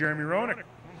chirp to Jeremy Roenick.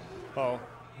 Oh,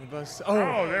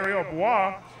 Oh, there we go.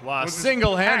 Bois. Waugh was his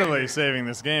single-handedly hat. saving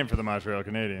this game for the Montreal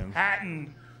Canadiens.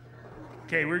 Hatton.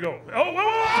 Okay, here we go. Oh,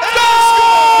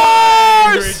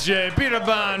 Angry J. Peter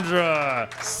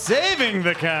Bondra saving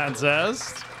the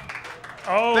contest.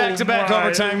 oh Back-to-back my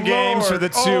overtime games for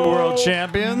the Lord. two world Oh,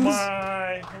 champions.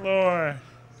 My Lord.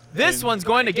 This one's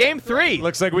going to game 3.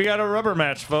 Looks like we got a rubber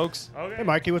match, folks. Okay. Hey,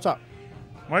 Mikey, what's up?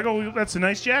 Michael, that's a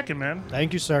nice jacket, man.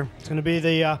 Thank you, sir. It's gonna be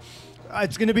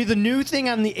the new thing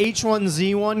on the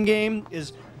H1Z1 game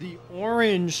is the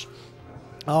orange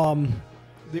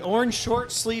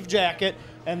short sleeve jacket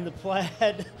and the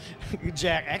plaid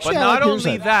jacket. Actually, But I not like yours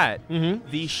only then. that,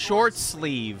 the short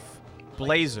sleeve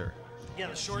blazer.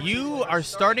 You are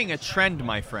starting a trend,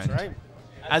 my friend. Right.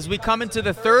 As we come into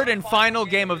the 3rd and final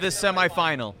game of this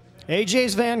semifinal.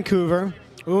 AJ's Vancouver.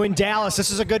 Ooh, in Dallas, this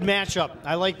is a good matchup.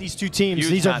 I like these two teams. Huge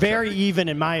These are matchup. very even,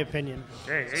 in my opinion.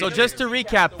 Hey, So just to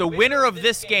recap, the winner of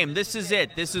this game, this is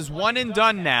it. This is one and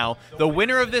done now. The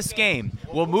winner of this game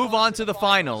will move on to the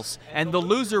finals, and the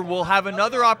loser will have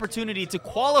another opportunity to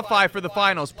qualify for the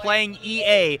finals, playing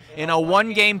EA in a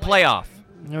 1-game playoff.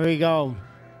 There we go.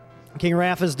 King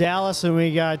Raph is Dallas, and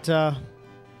we got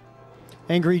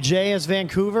Angry J as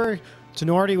Vancouver.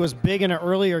 Tenorti was big in an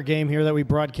earlier game here that we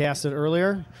broadcasted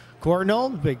earlier.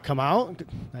 Courtnall, big come out.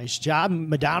 Nice job.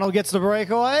 Madonna gets the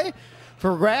breakaway. For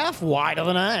Raph, wide of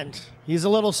an end. He's a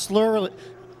little slur.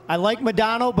 I like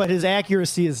Madonna, but his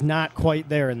accuracy is not quite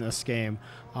there in this game.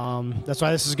 That's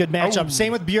why this is a good matchup.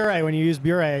 Same with Bure. When you use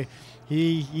Bure,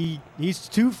 he's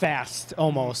too fast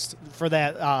almost for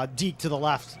that deke to the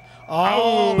left.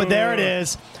 Oh, but there it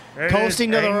is. There it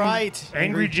Coasting is. to the right.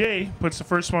 Angry Jay puts the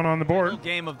first one on the board.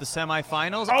 Game of the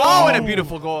semifinals. Oh! Oh, and a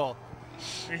beautiful goal.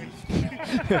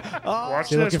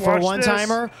 Watch You're this. looking for a Watch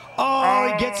one-timer. this.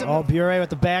 Oh, he gets him. Oh, Bure with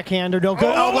the backhander. No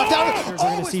good. Oh, left out. We're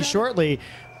going to see shortly.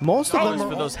 Most of them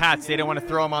For are. those hats, they didn't want to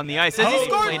throw them on the ice. As he's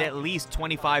played at least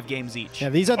 25 games each. Yeah,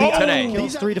 these are the Today.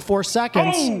 kills 3 to 4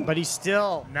 seconds, Oh! but he's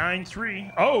still.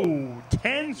 9-3. Oh,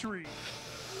 10-3.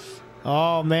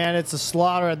 Oh man, it's a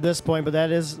slaughter at this point, but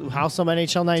that is how some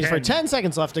NHL 90s for 10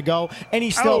 seconds left to go, and he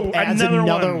still Oh, adds another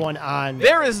another one. one on.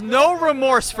 There is no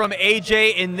remorse from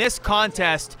AJ in this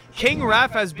contest. King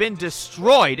Raph has been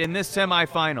destroyed in this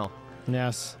semifinal.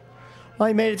 Yes. Well,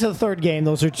 he made it to the third game.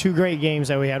 Those are 2 great games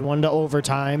that we had, 1 to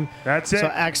overtime. That's it. So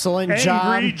excellent job.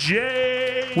 Angry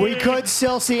Jay. We could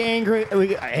still see angry.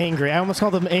 I almost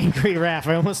called him Angry Raph.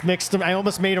 I almost mixed them. I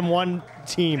almost made him one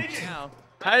team.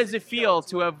 How does it feel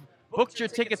to have booked your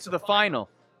tickets to the final?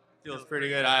 Feels pretty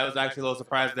good. I was actually a little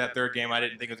surprised at that third game. I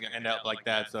didn't think it was going to end up like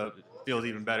that, so it feels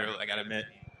even better, I got to admit.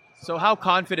 So how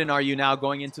confident are you now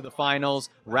going into the finals?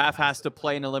 Raph has to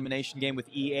play an elimination game with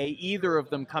EA. Either of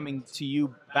them coming to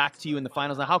you, back to you in the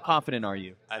finals. Now, how confident are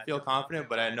you? I feel confident,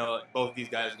 but I know both of these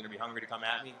guys are going to be hungry to come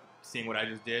at me. Seeing what I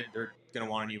just did, they're going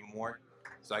to want it even more.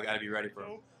 So I got to be ready for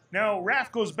them. Now,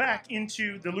 Raph goes back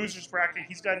into the loser's bracket.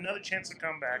 He's got another chance to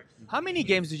come back. How many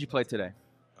games did you play today?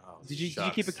 Oh, Did you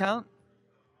shucks. keep a count?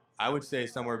 I would say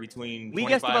somewhere between 25 We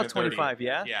guessed about and 30. 25,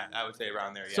 yeah? Yeah, I would say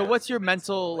around there, yeah. So what's your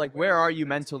mental, like, where are you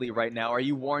mentally right now? Are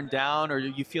you worn down, or are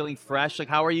you feeling fresh? Like,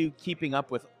 how are you keeping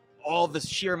up with all this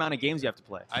sheer amount of games you have to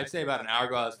play? I'd say about an hour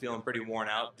ago I was feeling pretty worn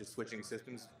out, just switching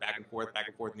systems back and forth,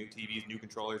 new TVs, new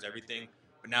controllers, everything.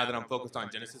 But now that I'm focused on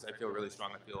Genesis, I feel really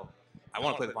strong. I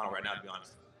want to play the final right now, to be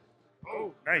honest.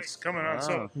 Oh, nice. Coming on.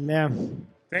 So, Yeah. thanks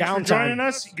for Downtime. joining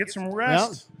us. Get some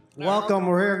rest. Welcome.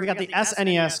 We're here. We got the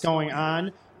SNES going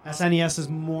on. SNES is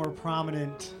more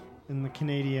prominent in the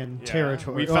Canadian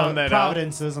territory. we found that out.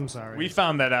 Providences, I'm sorry. We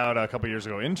found that out a couple years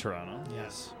ago in Toronto.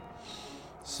 Yes.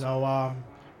 So,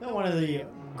 one of the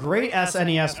great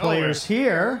SNES players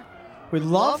here. We'd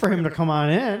love for him to come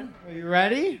on in. Are you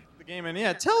ready? The game, and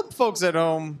yeah, tell folks at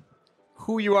home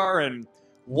who you are and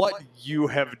what you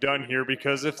have done here,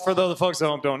 because if for those folks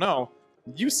that don't know,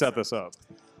 you set this up.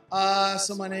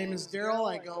 So my name is Daryl.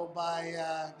 I go by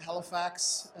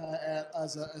Halifax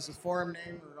as a forum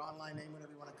name or online name,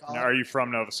 whatever you want to call Now, it. are you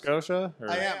from Nova Scotia? Or?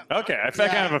 I am. Okay, I Yeah.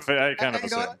 kind of You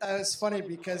know assumed. what? It's funny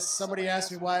because somebody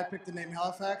asked me why I picked the name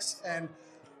Halifax, and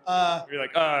You're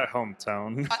like,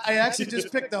 hometown. I actually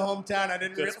just picked the hometown. I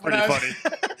didn't. That's when I was,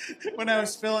 pretty when I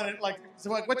was filling it, like, so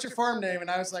what's your farm name? And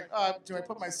I was like, do I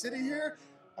put my city here?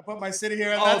 I put my city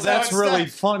here. And Oh, that's that's how it really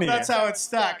stuck. funny. That's how it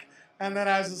stuck. And then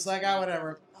I was just like,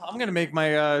 whatever. I'm gonna make my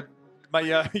username but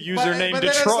then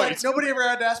it's Detroit. like, nobody ever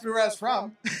had to ask me where I was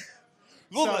from.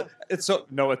 Well,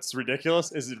 it's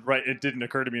ridiculous. Is it right? It didn't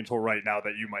occur to me until right now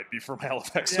that you might be from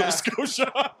Halifax, Yeah. Nova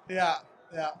Scotia. Yeah.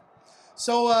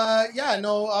 So,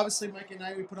 obviously Mike and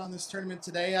I, we put on this tournament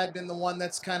today. I've been the one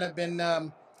that's kind of been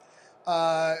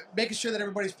making sure that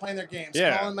everybody's playing their games,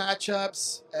 Yeah. calling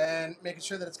matchups, and making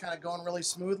sure that it's kind of going really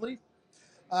smoothly.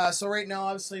 So right now,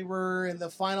 obviously, we're in the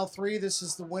final 3. This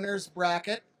is the winner's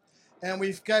bracket. And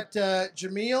we've got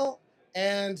Jamil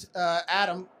and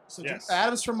Adam. So Yes.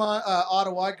 Adam's from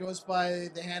Ottawa, goes by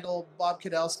the handle Bob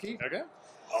Kadelsky. Okay.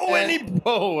 Oh,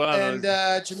 and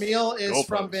Jamil is Go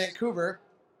from Pubs. Vancouver.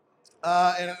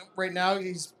 And right now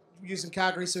he's using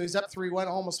Calgary, so he's up 3-1,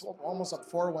 almost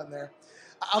up 4-1 there.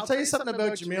 I'll tell you something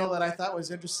about Jamil that I thought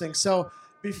was interesting. So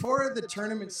before the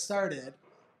tournament started,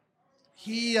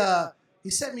 he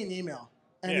sent me an email,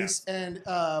 and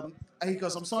he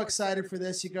goes, "I'm so excited for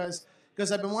this." He goes,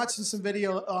 "I've been watching some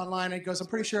video online." And he goes, "I'm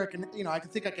pretty sure I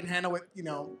can handle it,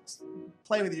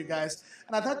 play with you guys."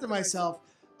 And I thought to myself,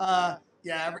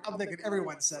 yeah, I'm thinking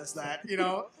everyone says that,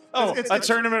 Oh, It's a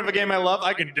tournament of a game I love.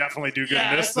 I can definitely do good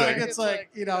in this thing. it's like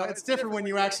it's different when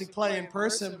you actually play in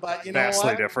person, but you know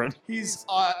Vastly what? different. He's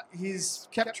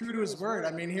kept true to his word.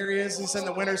 I mean, here he is. He's in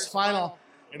the winners final.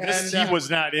 And he was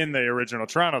not in the original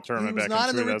Toronto He tournament was back not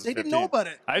in in the. 2015. They didn't know about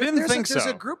it. I didn't think There's so.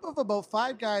 a group of about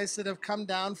 5 guys that have come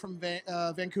down from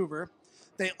Vancouver.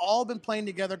 They all been playing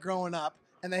together growing up,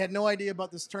 and they had no idea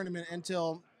about this tournament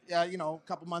until a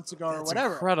couple months ago or That's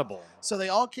whatever. incredible. So they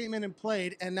all came in and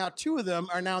played, and now 2 of them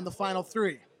are now in the final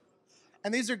 3.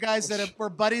 And these are guys that were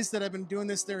buddies that have been doing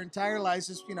this their entire lives,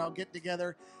 just getting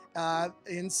together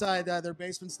inside their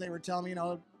basements. They were telling me,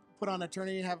 put on a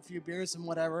tourney, have a few beers and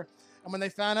whatever. And when they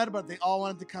found out about it, they all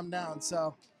wanted to come down.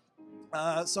 So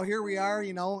here we are,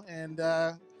 and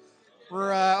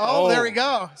we're there we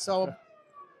go. So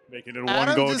making it a Adam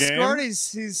one-goal just game. scored.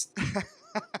 He's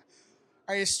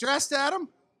Are you stressed, Adam?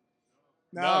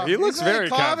 No, he looks he's really very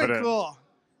calm and confident. cool.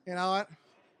 You know what?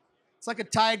 It's like a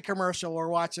Tide commercial we're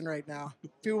watching right now.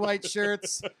 2 white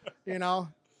shirts,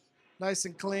 nice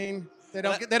and clean. They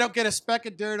don't get a speck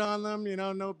of dirt on them.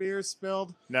 No beer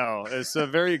spilled. No, it's a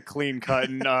very clean cut,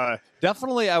 and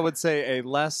definitely I would say a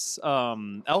less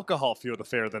alcohol-fueled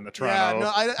affair than the Toronto Yeah,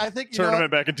 no, I think tournament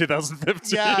back in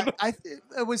 2015. Yeah,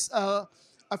 it was a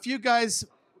few guys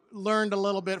learned a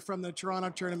little bit from the Toronto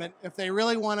tournament. If they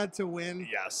really wanted to win,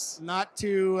 Yes. not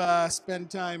to spend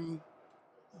time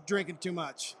drinking too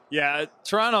much. Yeah,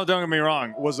 Toronto, don't get me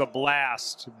wrong, was a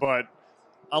blast, but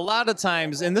a lot of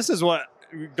times, and this is what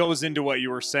goes into what you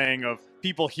were saying of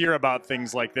people hear about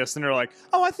things like this and they're like,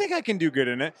 oh, I think I can do good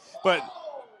in it. But,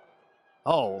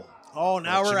 now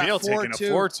we're at Jamil taking 4-2.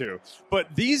 a 4-2.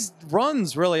 But these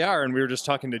runs really are, and we were just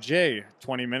talking to Jay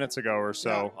 20 minutes ago or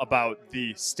so about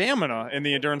the stamina and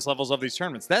the endurance levels of these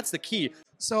tournaments. That's the key.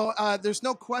 So there's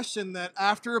no question that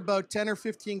after about 10 or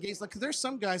 15 games, because there's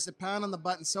some guys that pound on the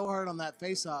button so hard on that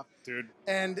face-off. Dude.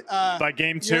 And By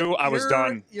game 2, I was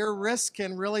done. Your wrist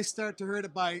can really start to hurt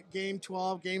it by game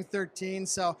 12, game 13.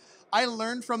 So I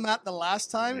learned from that the last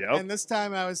time. Yep. And this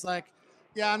time I was like,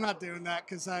 yeah, I'm not doing that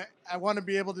because I want to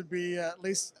be able to be at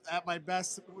least at my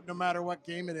best no matter what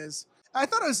game it is. I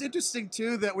thought it was interesting,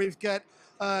 too, that we've got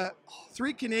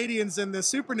 3 Canadians in the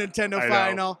Super Nintendo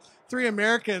final, 3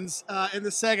 Americans in the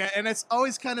Sega. And it's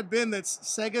always kind of been that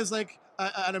Sega's like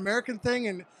an American thing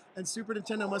and Super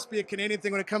Nintendo must be a Canadian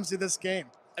thing when it comes to this game.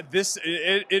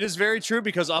 It is very true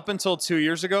because up until 2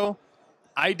 years ago,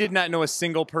 I did not know a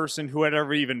single person who had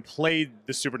ever even played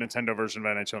the Super Nintendo version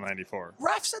of NHL 94.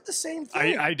 Raph said the same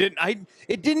thing.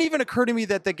 It didn't even occur to me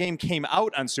that the game came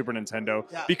out on Super Nintendo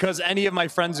Yeah. because any of my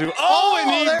friends who,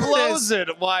 and he there it blows is.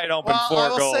 it wide open, Well, 4 I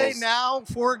will goals. say now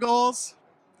 4 goals.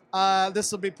 This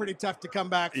will be pretty tough to come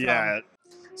back from. Yeah.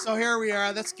 So here we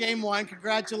are. That's game 1.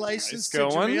 Congratulations to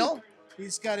Nice going. Jamil.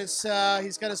 He's got his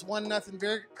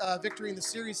 1-0 victory in the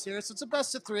series here. So it's a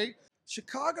best of 3.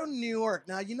 Chicago, New York.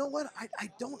 Now, you know what? I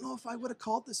don't know if I would have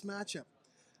called this matchup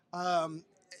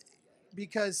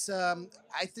because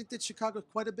I think that Chicago's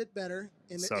quite a bit better.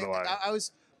 So do I.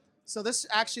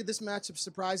 This matchup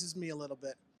surprises me a little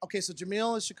bit. Okay, so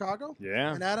Jamil is Chicago,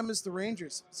 Yeah. and Adam is the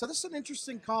Rangers. So this is an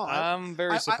interesting call. I'm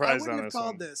very I surprised wouldn't on have this called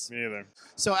one. this. Me either.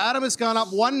 So Adam has gone up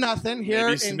 1-0 here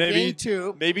in game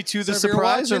 2. Maybe to the So if you're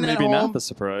surprise or watching at maybe home- not the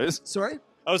surprise. Sorry?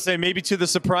 I would say maybe to the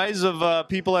surprise of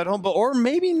people at home, or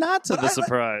maybe not to But the I-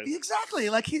 surprise. Exactly.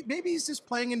 Maybe he's just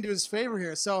playing into his favor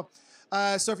here. So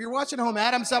if you're watching at home,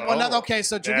 Adam's up 1-0. Okay,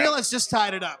 so Jamil has just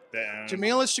tied it up. Damn.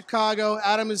 Jamil is Chicago.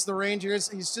 Adam is the Rangers.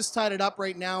 He's just tied it up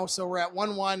right now. So we're at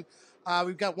 1-1.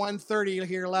 We've got 1:30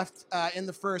 here left in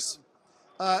the first.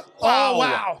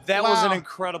 Wow. That was an Wow.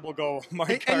 incredible goal. Mark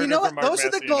And you Carter know for what? Mark Those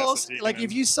are the Messier and goals. Essa Like, Tikkanen.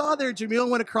 if you saw there, Jamil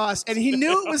went across, and he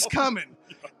knew it was coming.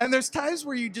 And there's times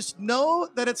where you just know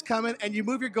that it's coming, and you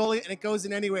move your goalie, and it goes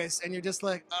in anyways, and you're just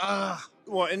like, ah.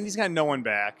 Well, and he's got no one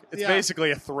back. It's Yeah. basically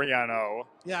a 3-0.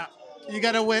 Yeah, you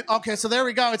got to win. Okay, so there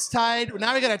we go. It's tied.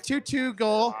 Now we got a 2-2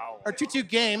 goal, or 2-2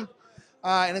 game,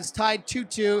 and it's tied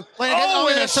 2-2.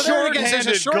 And a so there it is. There's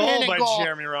a shorthanded goal shorthanded by goal.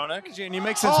 Jeremy Roenick. And he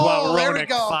makes it Oh, there we Roenick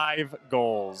go. 5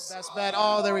 goals. That's bad.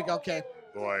 Oh, there we go. Okay.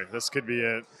 Boy, this could be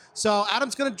it. So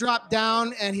Adam's going to drop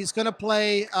down, and he's going to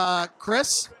play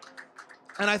Chris.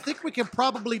 And I think we can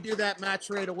probably do that match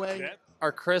right away.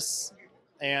 Are Chris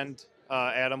and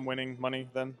Adam winning money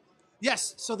then?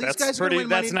 Yes. So these That's guys are going to pretty- win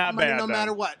that's money, not money bad no then.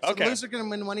 matter what. So Okay. the losers are going to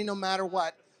win money no matter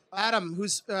what. Adam,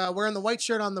 who's wearing the white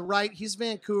shirt on the right, he's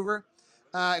Vancouver.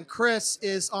 And Chris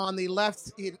is on the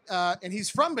left, and he's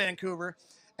from Vancouver,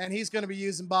 and he's going to be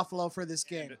using Buffalo for this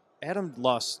game. Adam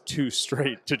lost 2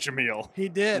 straight to Jamil. He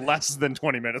did. Less than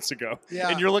 20 minutes ago. Yeah.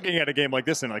 And you're looking at a game like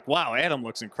this and like, wow, Adam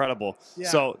looks incredible. Yeah.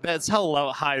 So that's how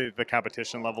high the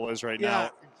competition level is right Yeah. now.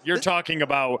 You're talking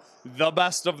about the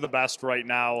best of the best right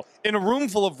now in a room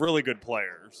full of really good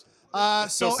players. Still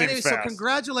So seems anyway, so fast.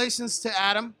 congratulations to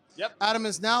Adam. Yep. Adam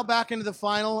is now back into the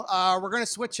final. We're going to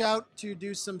switch out to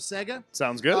do some Sega.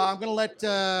 Sounds good. I'm going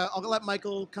to let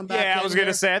Michael come back. Yeah, I in was going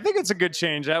here. to say, I think it's a good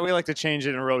change. We like to change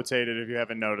it and rotate it if you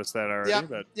haven't noticed that already. Yeah,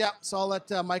 But yeah. So I'll let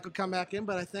Michael come back in,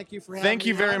 but I thank you for having thank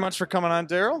you me very on. much for coming on,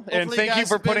 Daryl. And Hopefully thank you you guys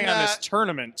for have been, putting on this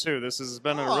tournament, too. This has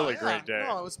been a really great day.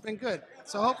 No, it's been good.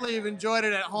 So hopefully you've enjoyed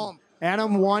it at home.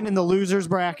 Adam won in the losers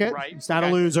bracket. Right. He's not a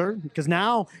Okay. loser because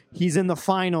now he's in the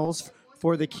finals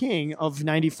for the King of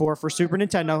 94 for Super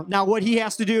Nintendo. Now, what he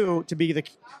has to do to be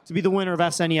the winner of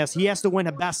SNES, he has to win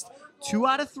a best 2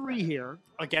 out of 3 here.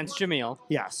 Against Jamil.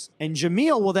 Yes. And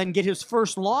Jamil will then get his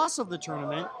first loss of the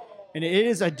tournament, and it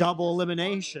is a double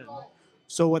elimination.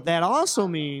 So what that also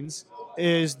means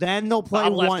is then they'll play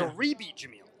Bob will one have to re-beat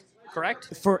Jamil,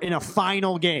 correct? in a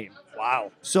final game.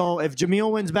 Wow. So if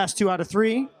Jamil wins best 2 out of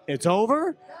 3, it's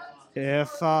over.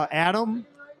 If Adam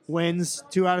wins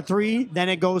 2 out of 3, then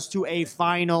it goes to a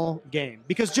final game.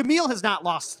 Because Jamil has not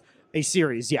lost a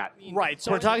series yet. Right.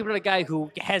 So we're talking about a guy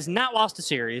who has not lost a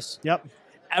series. Yep.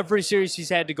 Every series he's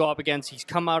had to go up against, he's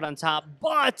come out on top.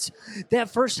 But that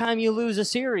first time you lose a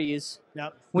series,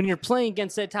 Yep. when you're playing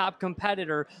against that top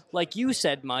competitor, like you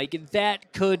said, Mike,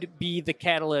 that could be the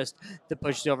catalyst that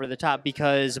pushes you over the top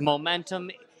because momentum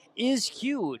is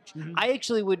huge. I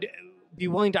actually would be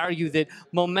willing to argue that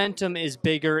momentum is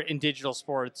bigger in digital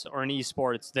sports or in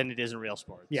esports than it is in real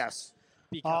sports. Yes.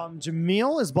 Because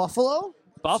Jamil is Buffalo.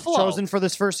 Buffalo. Chosen for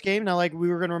this first game. Now, like we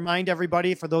were going to remind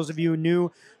everybody, for those of you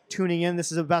new tuning in,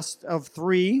 this is a best of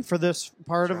 3 for this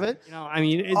part of it. You know, I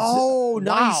mean, it's,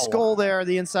 Nice wow. goal there,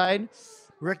 the inside.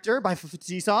 Richter by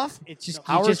Fetisov. It's just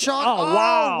Howard just, shot. Oh,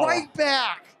 wow. Right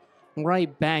back.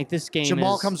 Right back. This game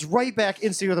Jamal is, comes right back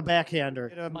instantly with a backhander.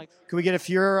 Can we get a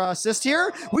Fuhrer assist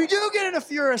here? We do get a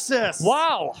Fuhrer assist.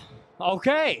 Wow.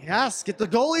 Okay. Yes, get the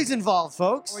goalies involved,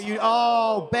 folks.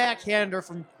 Backhander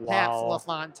from Pat Wow.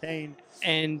 LaFontaine.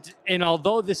 And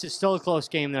although this is still a close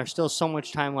game, there's still so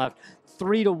much time left.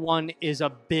 3-1 is a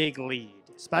big lead.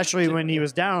 Especially when he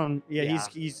was down. Yeah.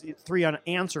 He's 3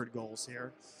 unanswered goals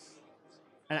here.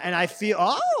 And I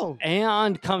feel,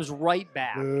 And comes right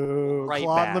back. Ooh, Right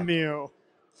Claude back. Lemieux.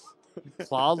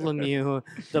 Claude Lemieux,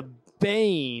 the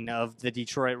bane of the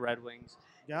Detroit Red Wings.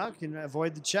 Yeah, can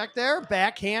avoid the check there.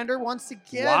 Backhander once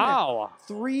again. Wow.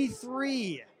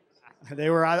 3-3.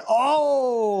 They were out.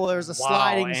 There's a Wow,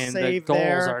 sliding and save the goals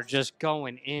there. are just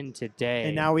going in today.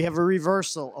 And now we have a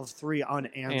reversal of 3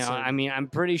 unanswered. You know, I mean, I'm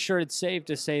pretty sure it's safe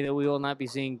to say that we will not be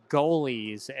seeing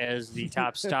goalies as the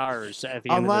top stars at the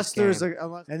end unless of this there's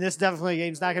game. and this definitely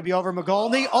game's not going to be over.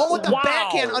 McGolney. With the Wow.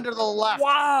 backhand under the left.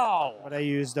 Wow. What I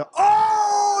used.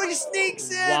 He sneaks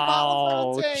in.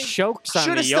 Wow. Chokes on Should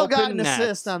have the still open gotten an net.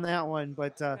 assist on that one,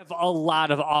 but. Have a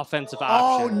lot of offensive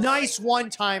options. Nice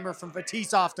one-timer from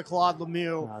Fetisov to Claude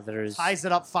Lemieux. Ties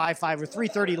it up 5-5 with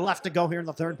 3:30 left to go here in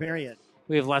the third period.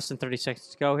 We have less than 30 seconds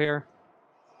to go here.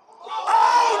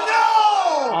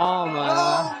 Oh, Oh, my.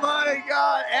 Oh, my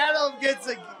God. Adam gets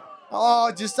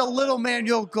just a little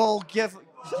manual goal gift.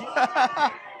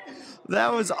 That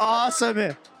was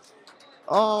awesome.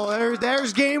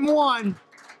 There's game 1.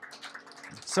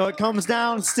 So it comes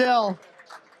down still.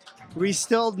 We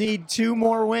still need 2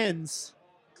 more wins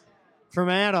from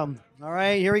Adam. All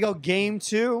right, here we go. Game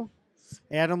 2.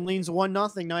 Adam leans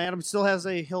 1-0. Now, Adam still has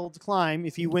a hill to climb.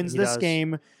 If he wins this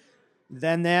game,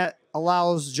 then that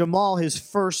allows Jamal his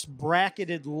first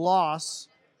bracketed loss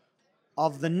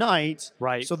of the night.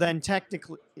 Right. So then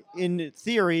technically, in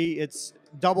theory, it's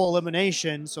double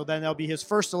elimination. So then that'll be his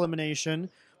first elimination.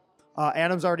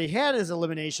 Adam's already had his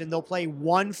elimination. They'll play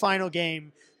one final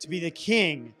game to be the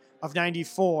king of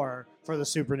 94 for the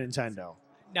Super Nintendo.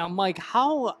 Now, Mike,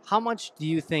 how much do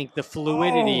you think the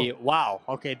fluidity? Wow.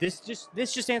 Okay, this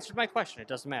just answered my question. It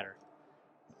doesn't matter.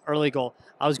 Early goal.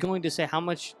 I was going to say, how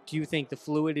much do you think the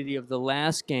fluidity of the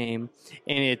last game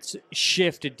and its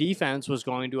shift to defense was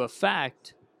going to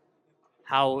affect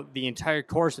how the entire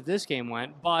course of this game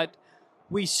went? But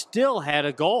we still had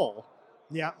a goal.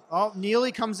 Yeah.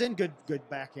 Neely comes in. Good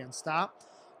backhand stop.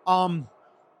 In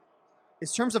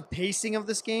terms of pacing of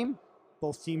this game,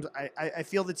 both teams, I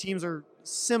feel the teams are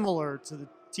similar to the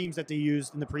teams that they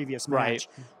used in the previous match. Right.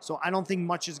 So I don't think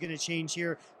much is going to change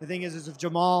here. The thing is if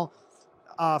Jamal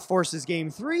forces game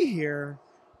 3 here,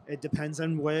 it depends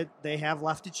on what they have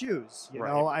left to choose. You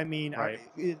know, I mean,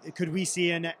 could we see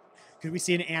an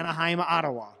Anaheim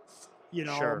Ottawa,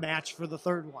 match for the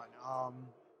third one?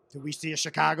 Could we see a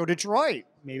Chicago Detroit?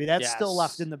 Maybe that's still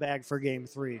left in the bag for game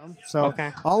 3. So,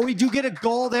 we do get a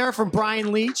goal there from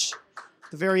Brian Leach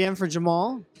at the very end for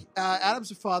Jamal.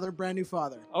 Adam's a father, brand new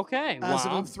father. Okay, As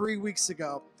wow. of 3 weeks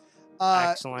ago.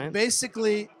 Excellent.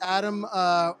 Basically, Adam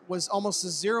was almost a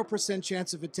 0%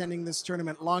 chance of attending this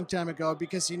tournament a long time ago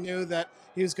because he knew that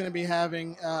he was going to be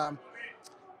having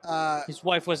his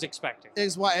wife was expecting.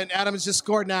 His wife, and Adam has just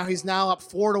scored now. He's now up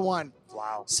 4-1.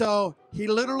 Wow. So he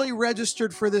literally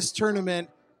registered for this tournament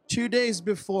 2 days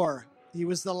before. He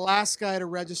was the last guy to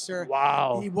register.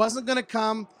 Wow. He wasn't going to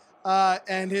come.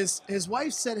 And his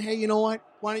wife said, "Hey, you know what?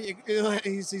 Why don't you?"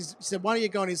 He said, "Why don't you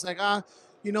go?" And he's like,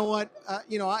 you know what, I'm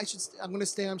going to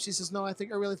stay home. She says, no, I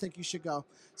really think you should go.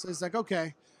 So he's like,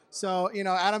 okay. So,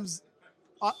 Adam's,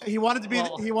 he wanted to be,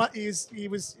 Well- he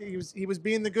was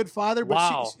being the good father, but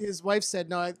Wow. his wife said,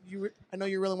 no, I know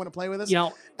you really want to play with us.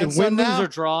 And And so win, lose, now- or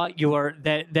draw,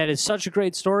 that is such a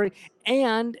great story.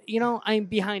 And, I'm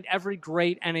behind every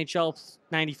great NHL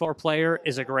 94 player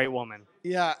is a great woman.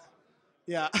 Yeah.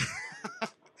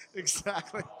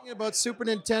 Exactly. About Super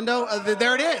Nintendo,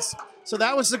 there it is. So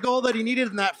that was the goal that he needed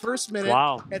in that first minute.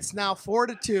 Wow. It's now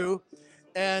 4-2,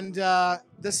 and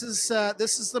this is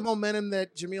the momentum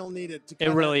that Jamil needed. It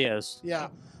really is. Yeah,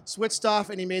 switched off,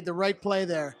 and he made the right play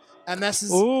there. And this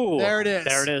is Ooh, there it is.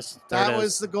 there it is. There That it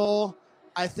was is. the goal.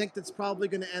 I think that's probably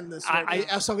going to end this. I-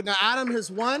 So now Adam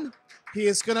has won.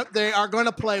 They are going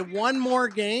to play one more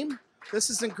game. This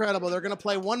is incredible. They're going to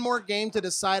play one more game to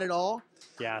decide it all.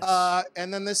 Yes.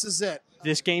 And then this is it.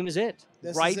 This game is it.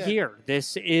 This right is it. here.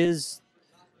 This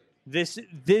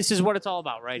is what it's all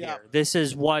about right Yeah. here. This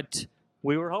is what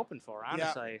we were hoping for,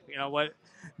 honestly. You know what?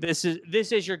 This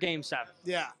is your game 7.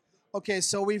 Yeah. Okay,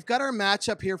 so we've got our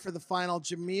matchup here for the final.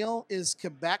 Jamil is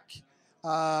Quebec,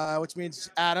 which means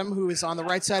Adam, who is on the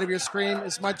right side of your screen,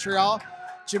 is Montreal.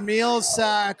 Jamil's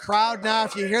crowd now,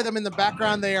 if you hear them in the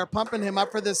background, they are pumping him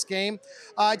up for this game.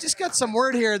 I just got some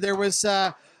word here. There was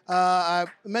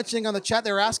mentioning on the chat,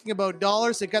 they were asking about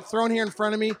dollars. It got thrown here in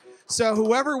front of me. So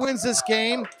whoever wins this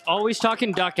game Always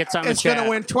talking ducats on the is chat. going to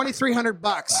win $2,300.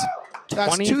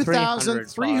 That's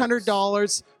 $2,300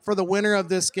 $2,300 for the winner of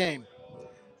this game.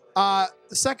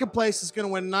 The second place is going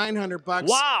to win $900.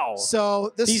 Wow.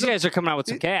 So These guys are coming out with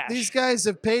some cash. These guys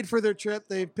have paid for their trip.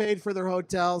 They've paid for their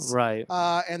hotels. Right.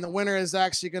 And the winner is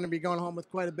actually going to be going home with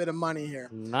quite a bit of money here.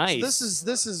 Nice. So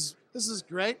this is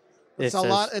great. It's This a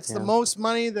lot. is- It's yeah. the most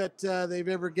money that they've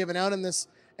ever given out in this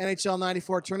NHL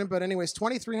 94 tournament. But anyways,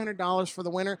 $2,300 for the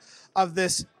winner of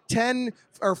this 10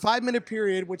 or 5 minute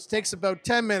period, which takes about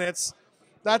 10 minutes.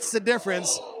 That's the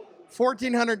difference.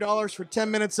 $1,400 for 10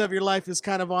 minutes of your life is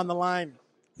kind of on the line.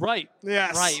 Right.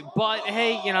 Yes. Right. But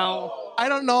hey, I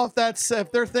don't know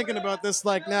if they're thinking about this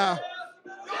like now.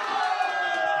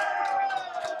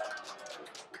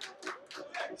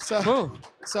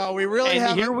 So we really and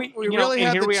have here we really and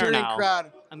have here the we are cheering now.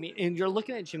 crowd. I mean, and you're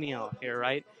looking at Jamil here,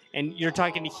 right? And you're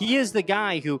talking. He is the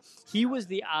guy he was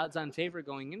the odds-on favorite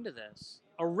going into this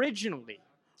originally,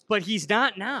 but he's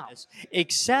not now.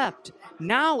 Except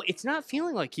now, it's not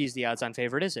feeling like he's the odds-on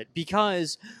favorite, is it?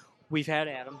 Because we've had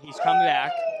Adam. He's come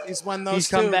back. He's won those He's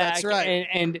two. come back, That's right.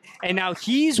 and now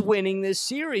he's winning this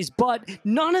series. But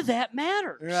none of that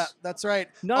matters. Yeah, that's right.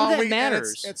 None of that and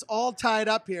matters. It's all tied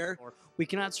up here. We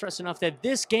cannot stress enough that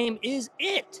this game is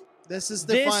it. This is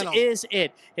the This final. is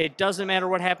it. It doesn't matter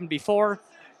what happened before.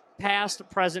 Past,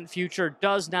 present, future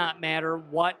does not matter.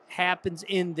 What happens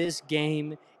in this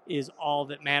game is all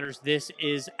that matters. This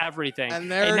is everything. And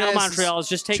there it now is. Montreal is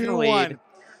just taking the 2-1. lead.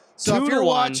 So if 2-1. you're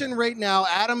watching right now,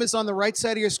 Adam is on the right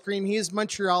side of your screen. He is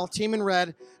Montreal, team in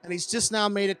red, and he's just now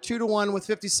made it 2-1 with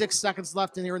 56 seconds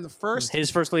left in here in the first. His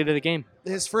first lead of the game.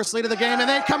 His first lead of the game, and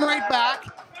they come right back.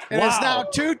 And it's now Wow.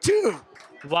 2-2.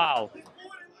 Wow.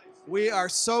 We are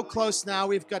so close now.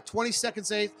 We've got 20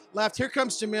 seconds left. Here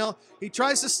comes Jamil. He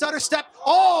tries to stutter step.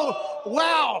 Oh,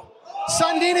 wow.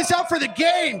 Sundin is out for the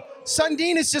game.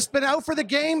 Sundin has just been out for the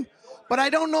game. But I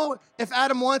don't know if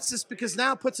Adam wants this because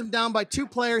now it puts him down by 2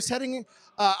 players heading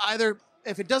either,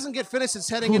 if it doesn't get finished, it's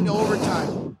heading into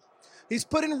overtime. He's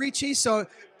put in Ricci, so,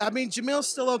 I mean, Jamil's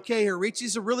still okay here.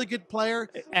 Ricci's a really good player.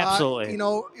 Absolutely.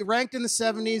 Ranked in the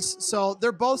 70s, so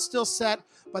they're both still set.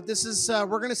 But this is,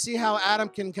 we're going to see how Adam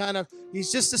can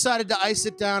he's just decided to ice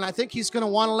it down. I think he's going to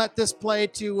want to let this play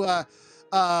to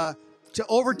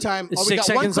overtime. Oh, we 6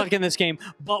 got one seconds quick- left in this game,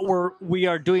 but we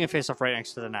are doing a face-off right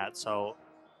next to the net, so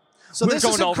So we're this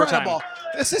going is to overtime. incredible.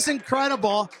 This is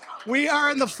incredible. We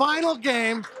are in the final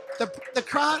game. The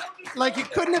crowd, you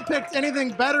couldn't have picked anything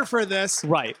better for this.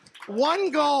 Right. One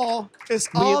goal is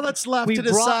all that's left to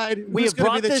decide We who's have going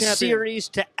brought to be the this champion. series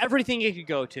to everything it could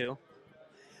go to.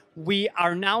 We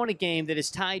are now in a game that is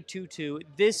tied 2-2.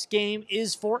 This game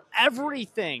is for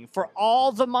everything, for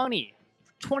all the money.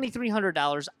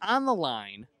 $2,300 on the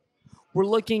line. We're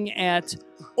looking at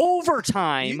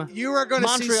overtime. You are going to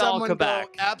see Montreal, someone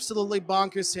Quebec. go absolutely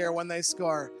bonkers here when they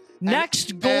score.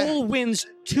 Next goal wins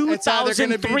it's either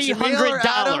gonna be Jamil or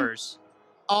Adam. $2,300.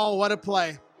 Oh, what a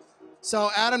play! So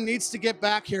Adam needs to get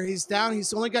back here. He's down. He's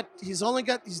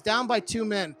down by 2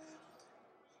 men.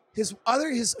 His other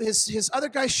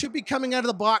guy should be coming out of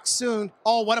the box soon.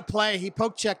 Oh, what a play! He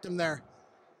poke checked him there.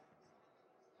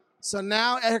 So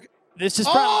now This is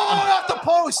off the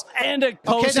post. and a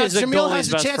post Okay, now is a Jamil goalie's has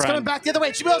a best chance friend. coming back the other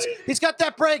way. He's got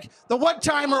that break. The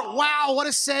one-timer. Wow, what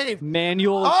a save.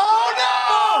 Manual. Oh,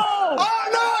 no! Oh,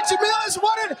 no! Jamil has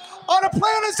won it on a play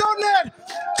on his own net.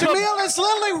 Jamil is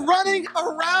literally running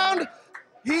around.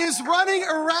 He is running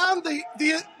around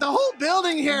the whole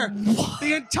building here.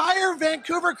 The entire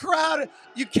Vancouver crowd.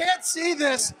 You can't see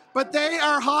this, but they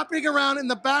are hopping around in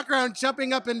the background,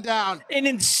 jumping up and down. An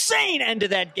insane end to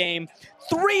that game.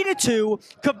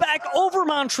 3-2. Quebec over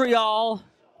Montreal.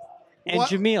 And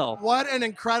Jamil. What an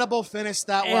incredible finish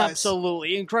that was.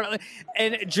 Absolutely incredible.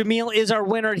 And Jamil is our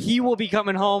winner. He will be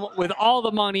coming home with all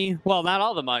the money. Well, not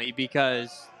all the money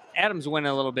because Adam's winning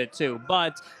a little bit too.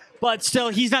 But still,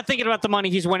 he's not thinking about the money.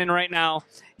 He's winning right now.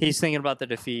 He's thinking about the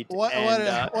defeat. What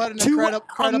an two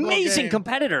incredible amazing game.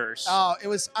 competitors. Oh, it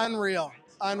was unreal.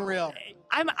 Unreal.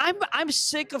 I'm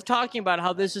sick of talking about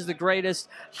how this is the greatest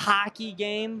hockey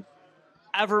game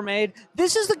ever made.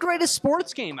 This is the greatest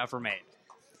sports game ever made.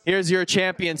 Here's your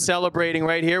champion celebrating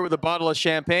right here with a bottle of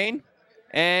champagne.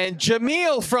 And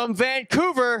Jamil from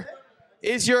Vancouver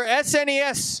is your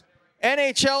SNES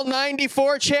NHL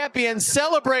 94 champion,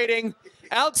 celebrating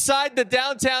outside the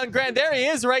downtown Grand. There he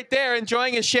is right there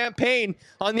enjoying his champagne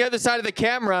on the other side of the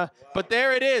camera. But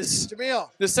there it is. Jamil.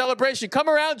 The celebration. Come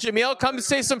around, Jamil. Come and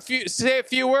say a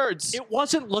few words. It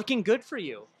wasn't looking good for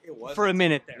you for a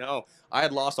minute there. No, I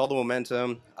had lost all the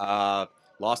momentum,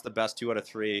 lost the best 2 out of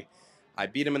 3. I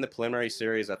beat him in the preliminary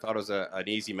series. I thought it was an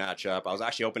easy matchup. I was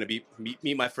actually hoping to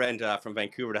meet my friend from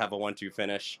Vancouver to have a 1-2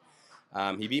 finish.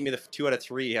 He beat me the 2 out of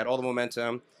 3. He had all the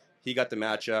momentum. He got the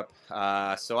matchup.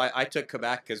 So I took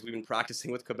Quebec because we've been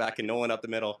practicing with Quebec and Nolan up the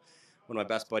middle. One of my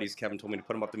best buddies, Kevin, told me to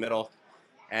put him up the middle.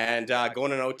 And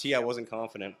going in OT, I wasn't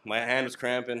confident. My hand was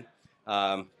cramping,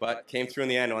 but came through in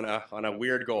the end on a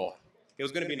weird goal. It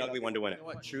was going to be an ugly one to win it. You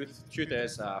know what? Truth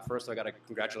is, first I got to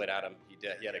congratulate Adam.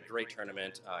 He had a great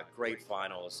tournament, great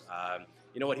finals.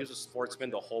 You know what? He was a sportsman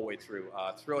the whole way through.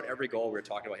 Throughout every goal, we were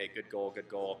talking about, hey, good goal, good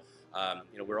goal.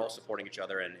 We're all supporting each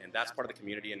other, and that's part of the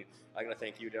community. And I'm going to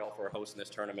thank you, Dale, for hosting this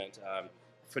tournament.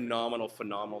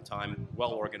 Phenomenal time,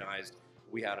 well organized.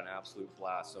 We had an absolute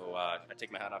blast. So I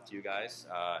take my hat off to you guys.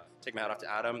 Take my hat off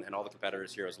to Adam and all the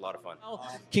competitors here. It was a lot of fun.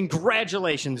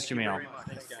 Congratulations, Jamil.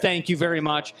 Thank you very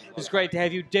much. It's great to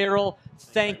have you. Daryl,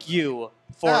 thank you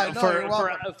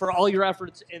for all your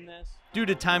efforts in this. Due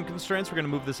to time constraints, we're going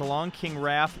to move this along. King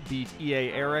Raph beat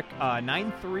EA Eric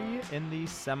 9-3 in the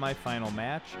semifinal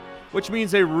match, which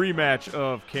means a rematch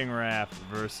of King Raph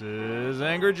versus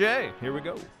Angry Jay. Here we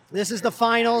go. This is the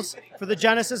finals for the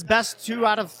Genesis, best 2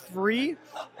 out of 3.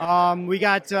 We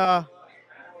got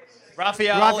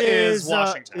Raphael is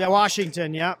Washington.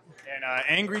 Washington, yeah. And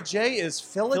Angry Jay is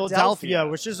Philadelphia,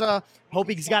 which is hope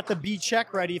he's got the B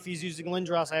check ready if he's using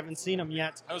Lindros. I haven't seen him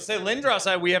yet. I would say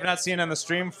Lindros, we have not seen on the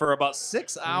stream for about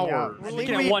 6 hours. We're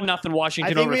looking at 1-0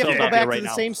 Washington I think over we have to Philadelphia go back right to the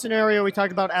now. same scenario we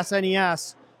talked about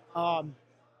SNES.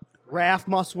 Raph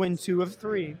must win 2 of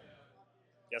 3.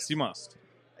 Yes, you must.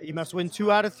 He must win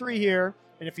 2 out of 3 here,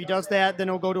 and if he does that, then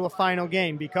he'll go to a final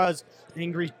game because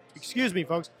Angry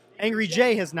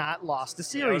Jay has not lost the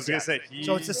series yet.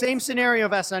 So it's the same scenario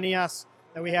of SNES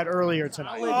that we had earlier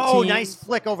tonight. Oh, nice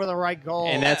flick over the right goal.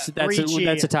 And that's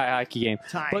a tie hockey game.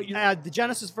 But the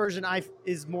Genesis version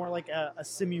is more like a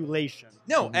simulation.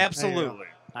 No, absolutely.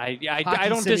 I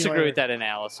don't disagree with that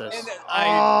analysis. And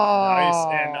nice.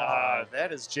 And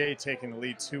that is Jay taking the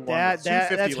lead 2-1.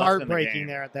 That's heartbreaking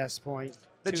there at this point.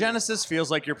 The Genesis feels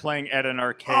like you're playing at an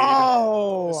arcade.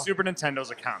 Oh! The Super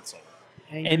Nintendo's a console.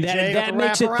 And that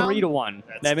makes it 3-1.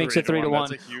 That makes it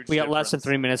 3-1. We got less than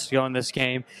 3 minutes to go in this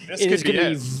game. It is going to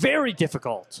be very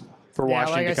difficult for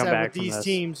Washington to come back from this. With these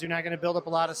teams, you're not going to build up a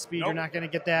lot of speed. Nope. You're not going to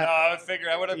get that. No,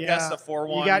 I would have guessed a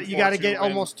 4-1. You got to get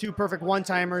almost 2 perfect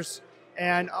one-timers.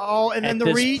 And then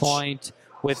the reach. At this point,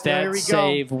 with that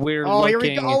save, we're looking. Here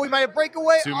we go. We might have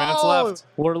breakaway. 2 minutes left.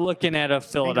 We're looking at a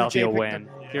Philadelphia win.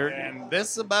 And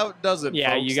this about does it.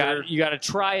 Yeah, folks. you got to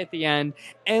try at the end.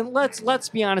 And let's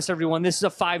be honest, everyone. This is a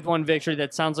 5-1 victory.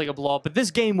 That sounds like a blowout, but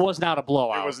this game was not a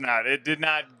blowout. It was not. It did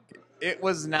not. It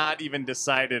was not even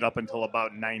decided up until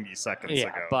about 90 seconds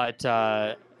ago. But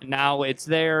now it's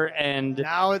there, and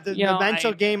now the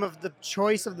mental game of the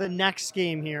choice of the next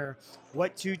game here.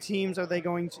 What 2 teams are they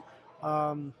going to?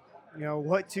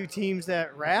 What 2 teams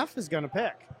that Raph is going to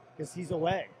pick because he's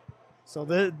away. So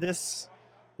this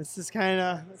is kind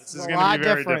of going to be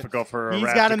very difficult for He's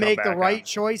Raph got to to make the come right back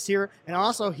choice here, and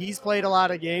also he's played a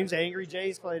lot of games. Angry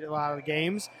Jay's played a lot of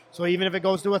games, so even if it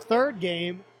goes to a 3rd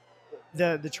game,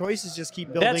 the choices just keep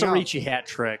building. That's a up. Ricci hat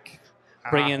trick.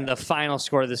 bringing the final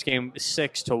score of this game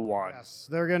 6-1. Yes,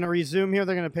 they're going to resume here.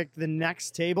 They're going to pick the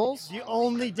next tables. The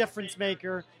only difference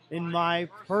maker, in my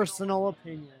personal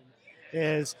opinion,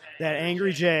 is that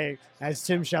Angry Jay has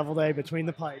Tim Cheveldae between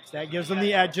the pipes. That gives them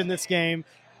the edge in this game.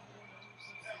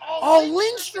 Oh,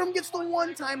 Lindstrom gets the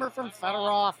one-timer from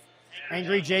Fedorov.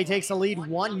 Angry Jay takes the lead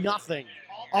 1-0.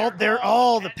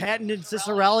 The patented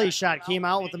Cicerelli shot came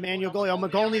out with the manual goalie. Oh,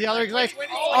 McGolney, the other guy.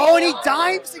 Oh, and he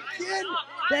dives again.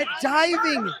 That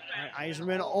diving. All right,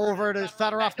 Yzerman over to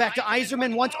Fedorov, back to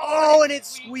Yzerman once. Oh, and it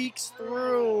squeaks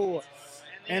through.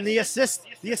 And the assist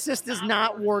is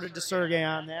not awarded to Sergey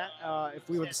on that. If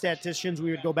we were the statisticians,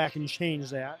 we would go back and change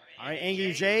that. All right,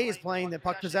 Angry Jay is playing the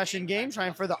puck possession game,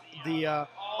 trying for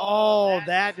oh,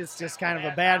 that is just kind of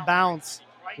a bad bounce.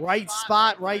 Right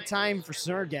spot, right time for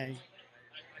Sergey.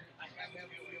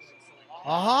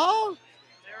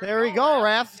 There we go.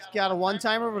 Raf got a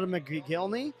one-timer over to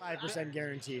McGillney. 5%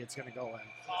 guarantee it's going to go in.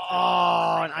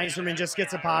 Oh, and Yzerman just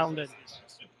gets it pounded.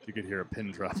 You could hear a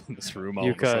pin drop in this room all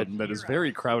You of a could. sudden. That is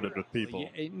very crowded with people.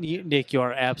 Nick, you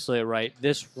are absolutely right.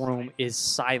 This room is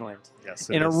silent. Yes,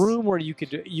 In a room where you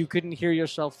couldn't hear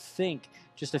yourself think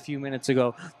just a few minutes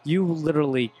ago, you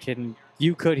literally could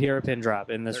hear a pin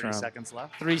drop in this 30 room. seconds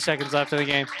left. 3 seconds left in the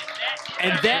game.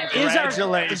 And that is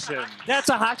Congratulations. that's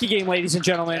a hockey game, ladies and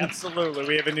gentlemen. Absolutely.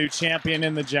 We have a new champion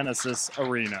in the Genesis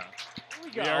Arena.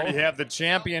 We already have the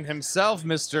champion himself,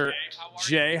 Mr.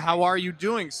 J. How are you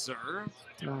doing, sir?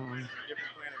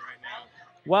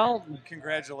 Well,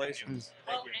 Congratulations.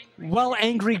 well,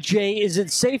 Angry Jay, is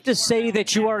it safe to say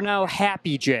that you are now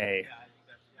Happy Jay?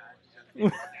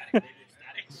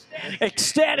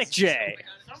 Ecstatic Jay.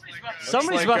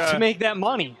 Somebody's like, about to make that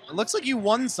money. It looks like you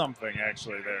won something,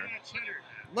 actually, there.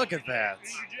 Look at that.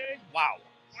 Wow.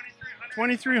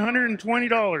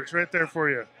 $2,320 right there for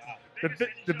you.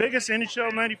 The biggest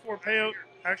NHL 94 payout.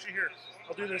 Actually, here,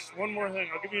 I'll do this one more thing.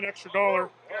 I'll give you an extra $1.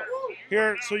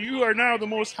 Here, so you are now the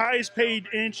most highest paid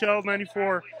NHL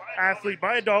 94 athlete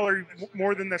by $1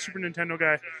 more than that Super Nintendo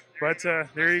guy. But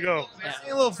there you go.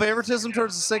 See a little favoritism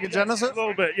towards the Sega Genesis? A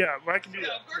little bit, yeah. I can do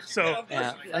that. So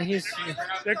Yeah,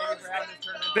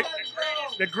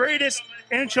 the greatest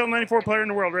NHL 94 player in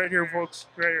the world right here, folks.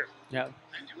 Right here. yeah.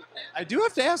 I do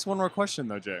have to ask one more question,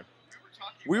 though, Jay.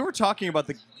 We were talking about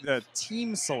the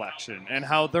team selection and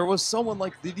how there was someone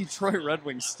like the Detroit Red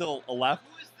Wings still left.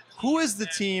 Who is the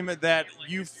team that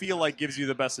you feel like gives you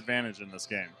the best advantage in this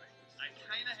game?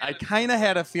 I kind of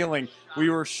had a feeling. We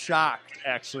were shocked,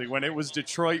 actually, when it was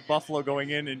Detroit, Buffalo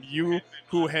going in, and you,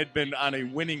 who had been on a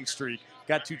winning streak,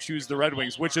 got to choose the Red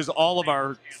Wings, which is all of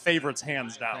our favorites,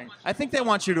 hands down. I think they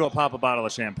want you to pop a bottle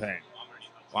of champagne.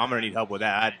 Well, I'm gonna need help with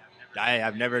that. I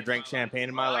have never drank champagne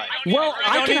in my life. Well, I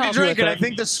I don't can need to help you drink with it. I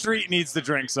think the street needs to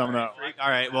drink some, though. All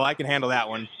right, well, I can handle that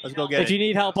one. Let's go get If it. you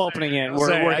need help opening it, I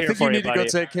we're here think for you you, need to buddy. go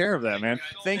take care of that, man.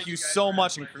 Thank you so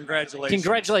much, and congratulations.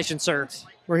 Congratulations, sir.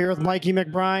 We're here with Mikey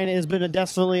McBride. It has been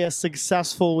definitely a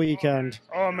successful weekend.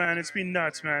 Oh, man, it's been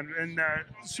nuts, man. And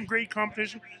some great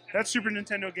competition. That Super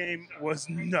Nintendo game was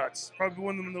nuts. Probably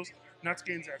one of those nuts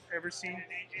games I've ever seen.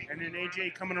 And then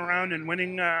AJ coming around and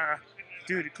winning.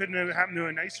 Dude, it couldn't have happened to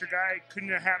a nicer guy. It couldn't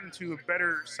have happened to a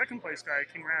better second-place guy,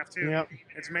 King Raph, too. Yep.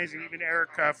 It's amazing. Even Eric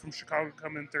from Chicago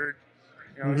coming third.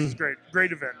 You know, This is great.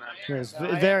 Great event, man. It was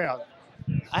very out.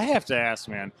 I have to ask,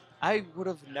 man. I would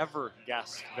have never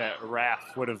guessed that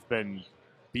Raph would have been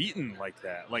beaten like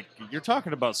that. Like, you're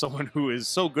talking about someone who is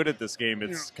so good at this game,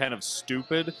 it's kind of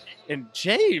stupid. And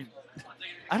Jay,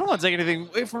 I don't want to take anything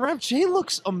away from Raph. Jay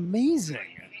looks amazing.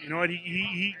 You know what?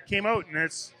 He came out, and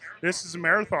this is a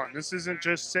marathon. This isn't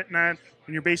just sitting in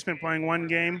your basement playing one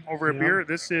game over a beer.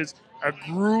 This is a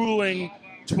grueling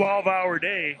 12-hour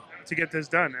day to get this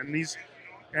done.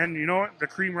 And you know what? The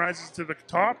cream rises to the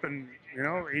top, and you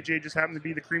know AJ just happened to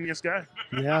be the creamiest guy.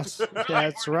 Yes,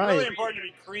 that's right. Really important to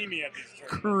be creamy at these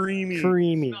drinks.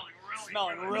 Creamy.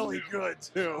 Smelling really good,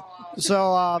 too.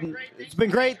 So it's been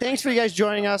great. Thanks for you guys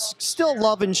joining us. Still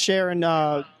love and share and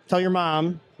tell your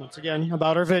mom, once again,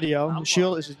 about our video.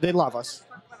 They love us.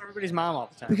 Everybody's mom all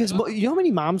the time. Because you know how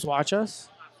many moms watch us?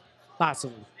 Lots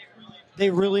of them. They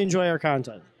really enjoy our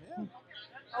content.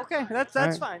 Okay, that's All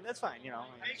right. fine. That's fine. You know,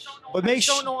 But I make just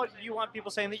don't know what you want people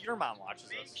saying that your mom watches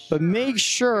us. But make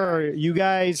sure you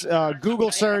guys Google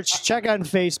search, check on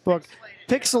Facebook,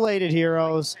 Pixelated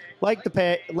Heroes, like the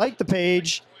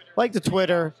page, like the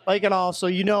Twitter, like it all, so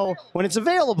you know when it's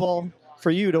available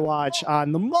for you to watch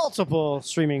on the multiple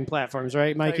streaming platforms,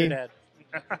 right, Mikey?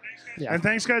 Yeah. And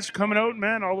thanks, guys, for coming out,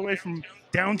 man, all the way from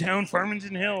downtown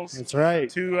Farmington Hills. That's right.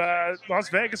 To Las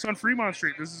Vegas on Fremont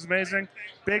Street. This is amazing.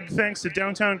 Big thanks to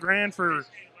Downtown Grand for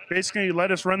basically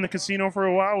let us run the casino for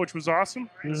a while, which was awesome.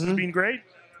 This has been great.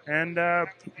 And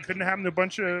couldn't have happened to a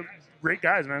bunch of great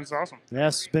guys, man. It's awesome.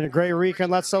 Yes, it's been a great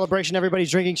weekend. Let's celebration.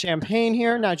 Everybody's drinking champagne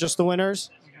here, not just the winners.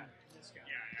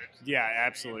 Yeah,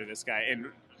 absolutely. This guy. And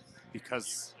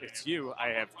because it's you, I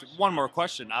have one more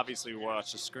question. Obviously, we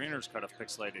watched the Screeners Cut of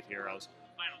Pixelated Heroes.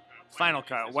 Final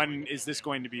cut. When is this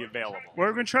going to be available? Well,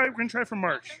 we're gonna try for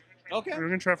March. Okay. We're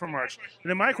gonna try for March. And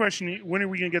then my question: when are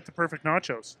we gonna get the perfect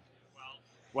nachos?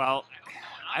 Well,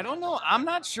 I don't know. I'm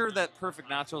not sure that perfect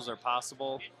nachos are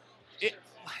possible.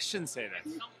 I shouldn't say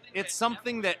that. It's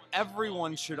something that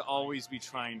everyone should always be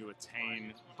trying to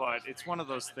attain, but it's one of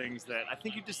those things that I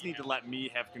think you just need to let me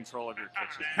have control of your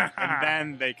kitchen, and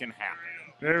then they can happen.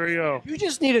 There we go. You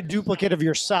just need a duplicate of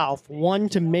yourself, one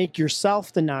to make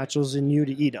yourself the nachos and you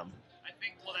to eat them.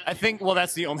 I think, well,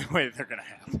 that's the only way they're going to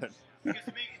happen.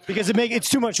 Because it's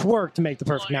too much work to make the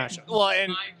perfect nacho. Well,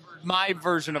 and my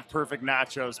version of perfect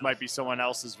nachos might be someone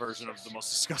else's version of the most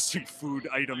disgusting food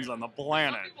items on the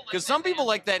planet. Because some people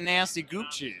like that nasty goop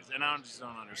cheese, and I just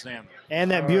don't understand that. And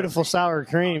that beautiful sour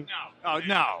cream. Oh,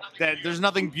 no. There's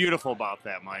nothing beautiful about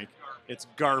that, Mike. It's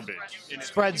garbage. It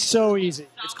spreads so easy.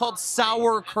 It's called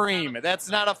sour cream. That's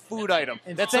not a food item.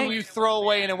 And That's something you throw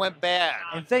away and it went bad.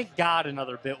 And thank God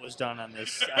another bit was done on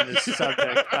this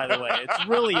subject, by the way. It's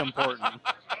really important.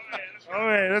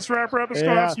 Okay, let's wrap her up. Let's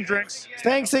go have some drinks.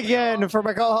 Thanks again for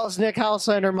my co-host Nick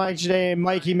Houselander, Mike Janae, and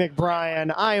Mikey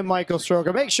McBrien. I am Michael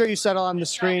Stroker. Make sure you settle on the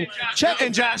screen. Check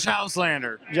and Josh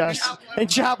Houselander. Josh and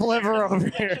Chop Liver over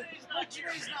here.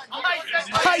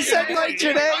 I said Mike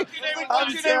Janae.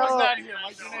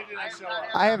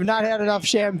 I have not had enough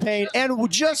champagne. And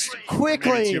just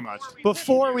quickly,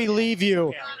 before we leave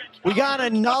you, we got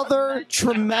another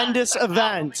tremendous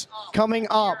event coming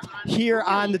up here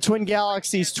on the Twin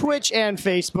Galaxies Twitch and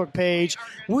Facebook page.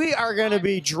 We are going to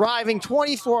be driving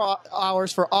 24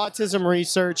 hours for autism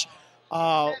research.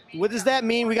 What does that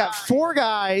mean? We got 4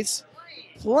 guys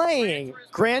playing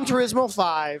Gran Turismo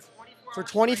 5 for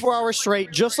 24 hours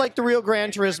straight, just like the real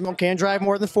Gran Turismo. Can't drive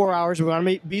more than 4 hours. We want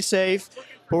to be safe.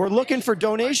 But we're looking for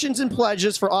donations and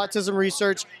pledges for autism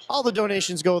research. All the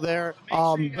donations go there.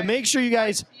 But make sure you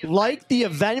guys like the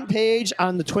event page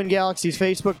on the Twin Galaxies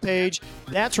Facebook page.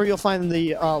 That's where you'll find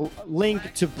the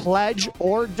link to pledge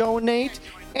or donate.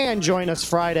 And join us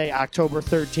Friday, October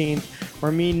 13th,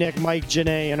 where me, Nick, Mike,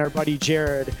 Janae, and our buddy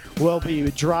Jared will be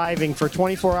driving for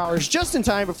 24 hours just in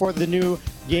time before the new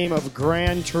game of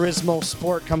Gran Turismo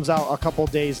Sport comes out a couple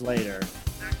days later.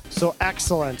 So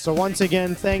excellent. So once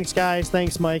again, thanks, guys.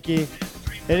 Thanks, Mikey.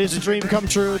 It is a dream come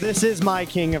true. This is my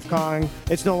King of Kong.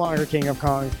 It's no longer King of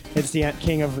Kong. It's the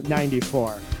King of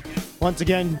 94. Once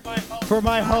again, for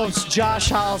my host, Josh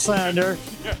Houselander,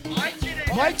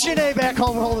 Mike Janae back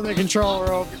home holding the control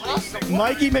rope,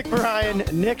 Mikey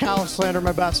McBrien, Nick Houselander,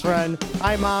 my best friend.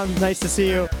 Hi, Mom. Nice to see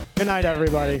you. Good night,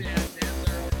 everybody.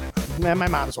 Man, my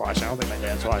mom's watching. I don't think my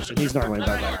dad's watching. He's normally in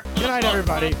bed later. Good night,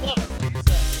 everybody.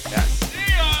 Yes.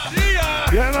 See ya.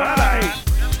 Good night.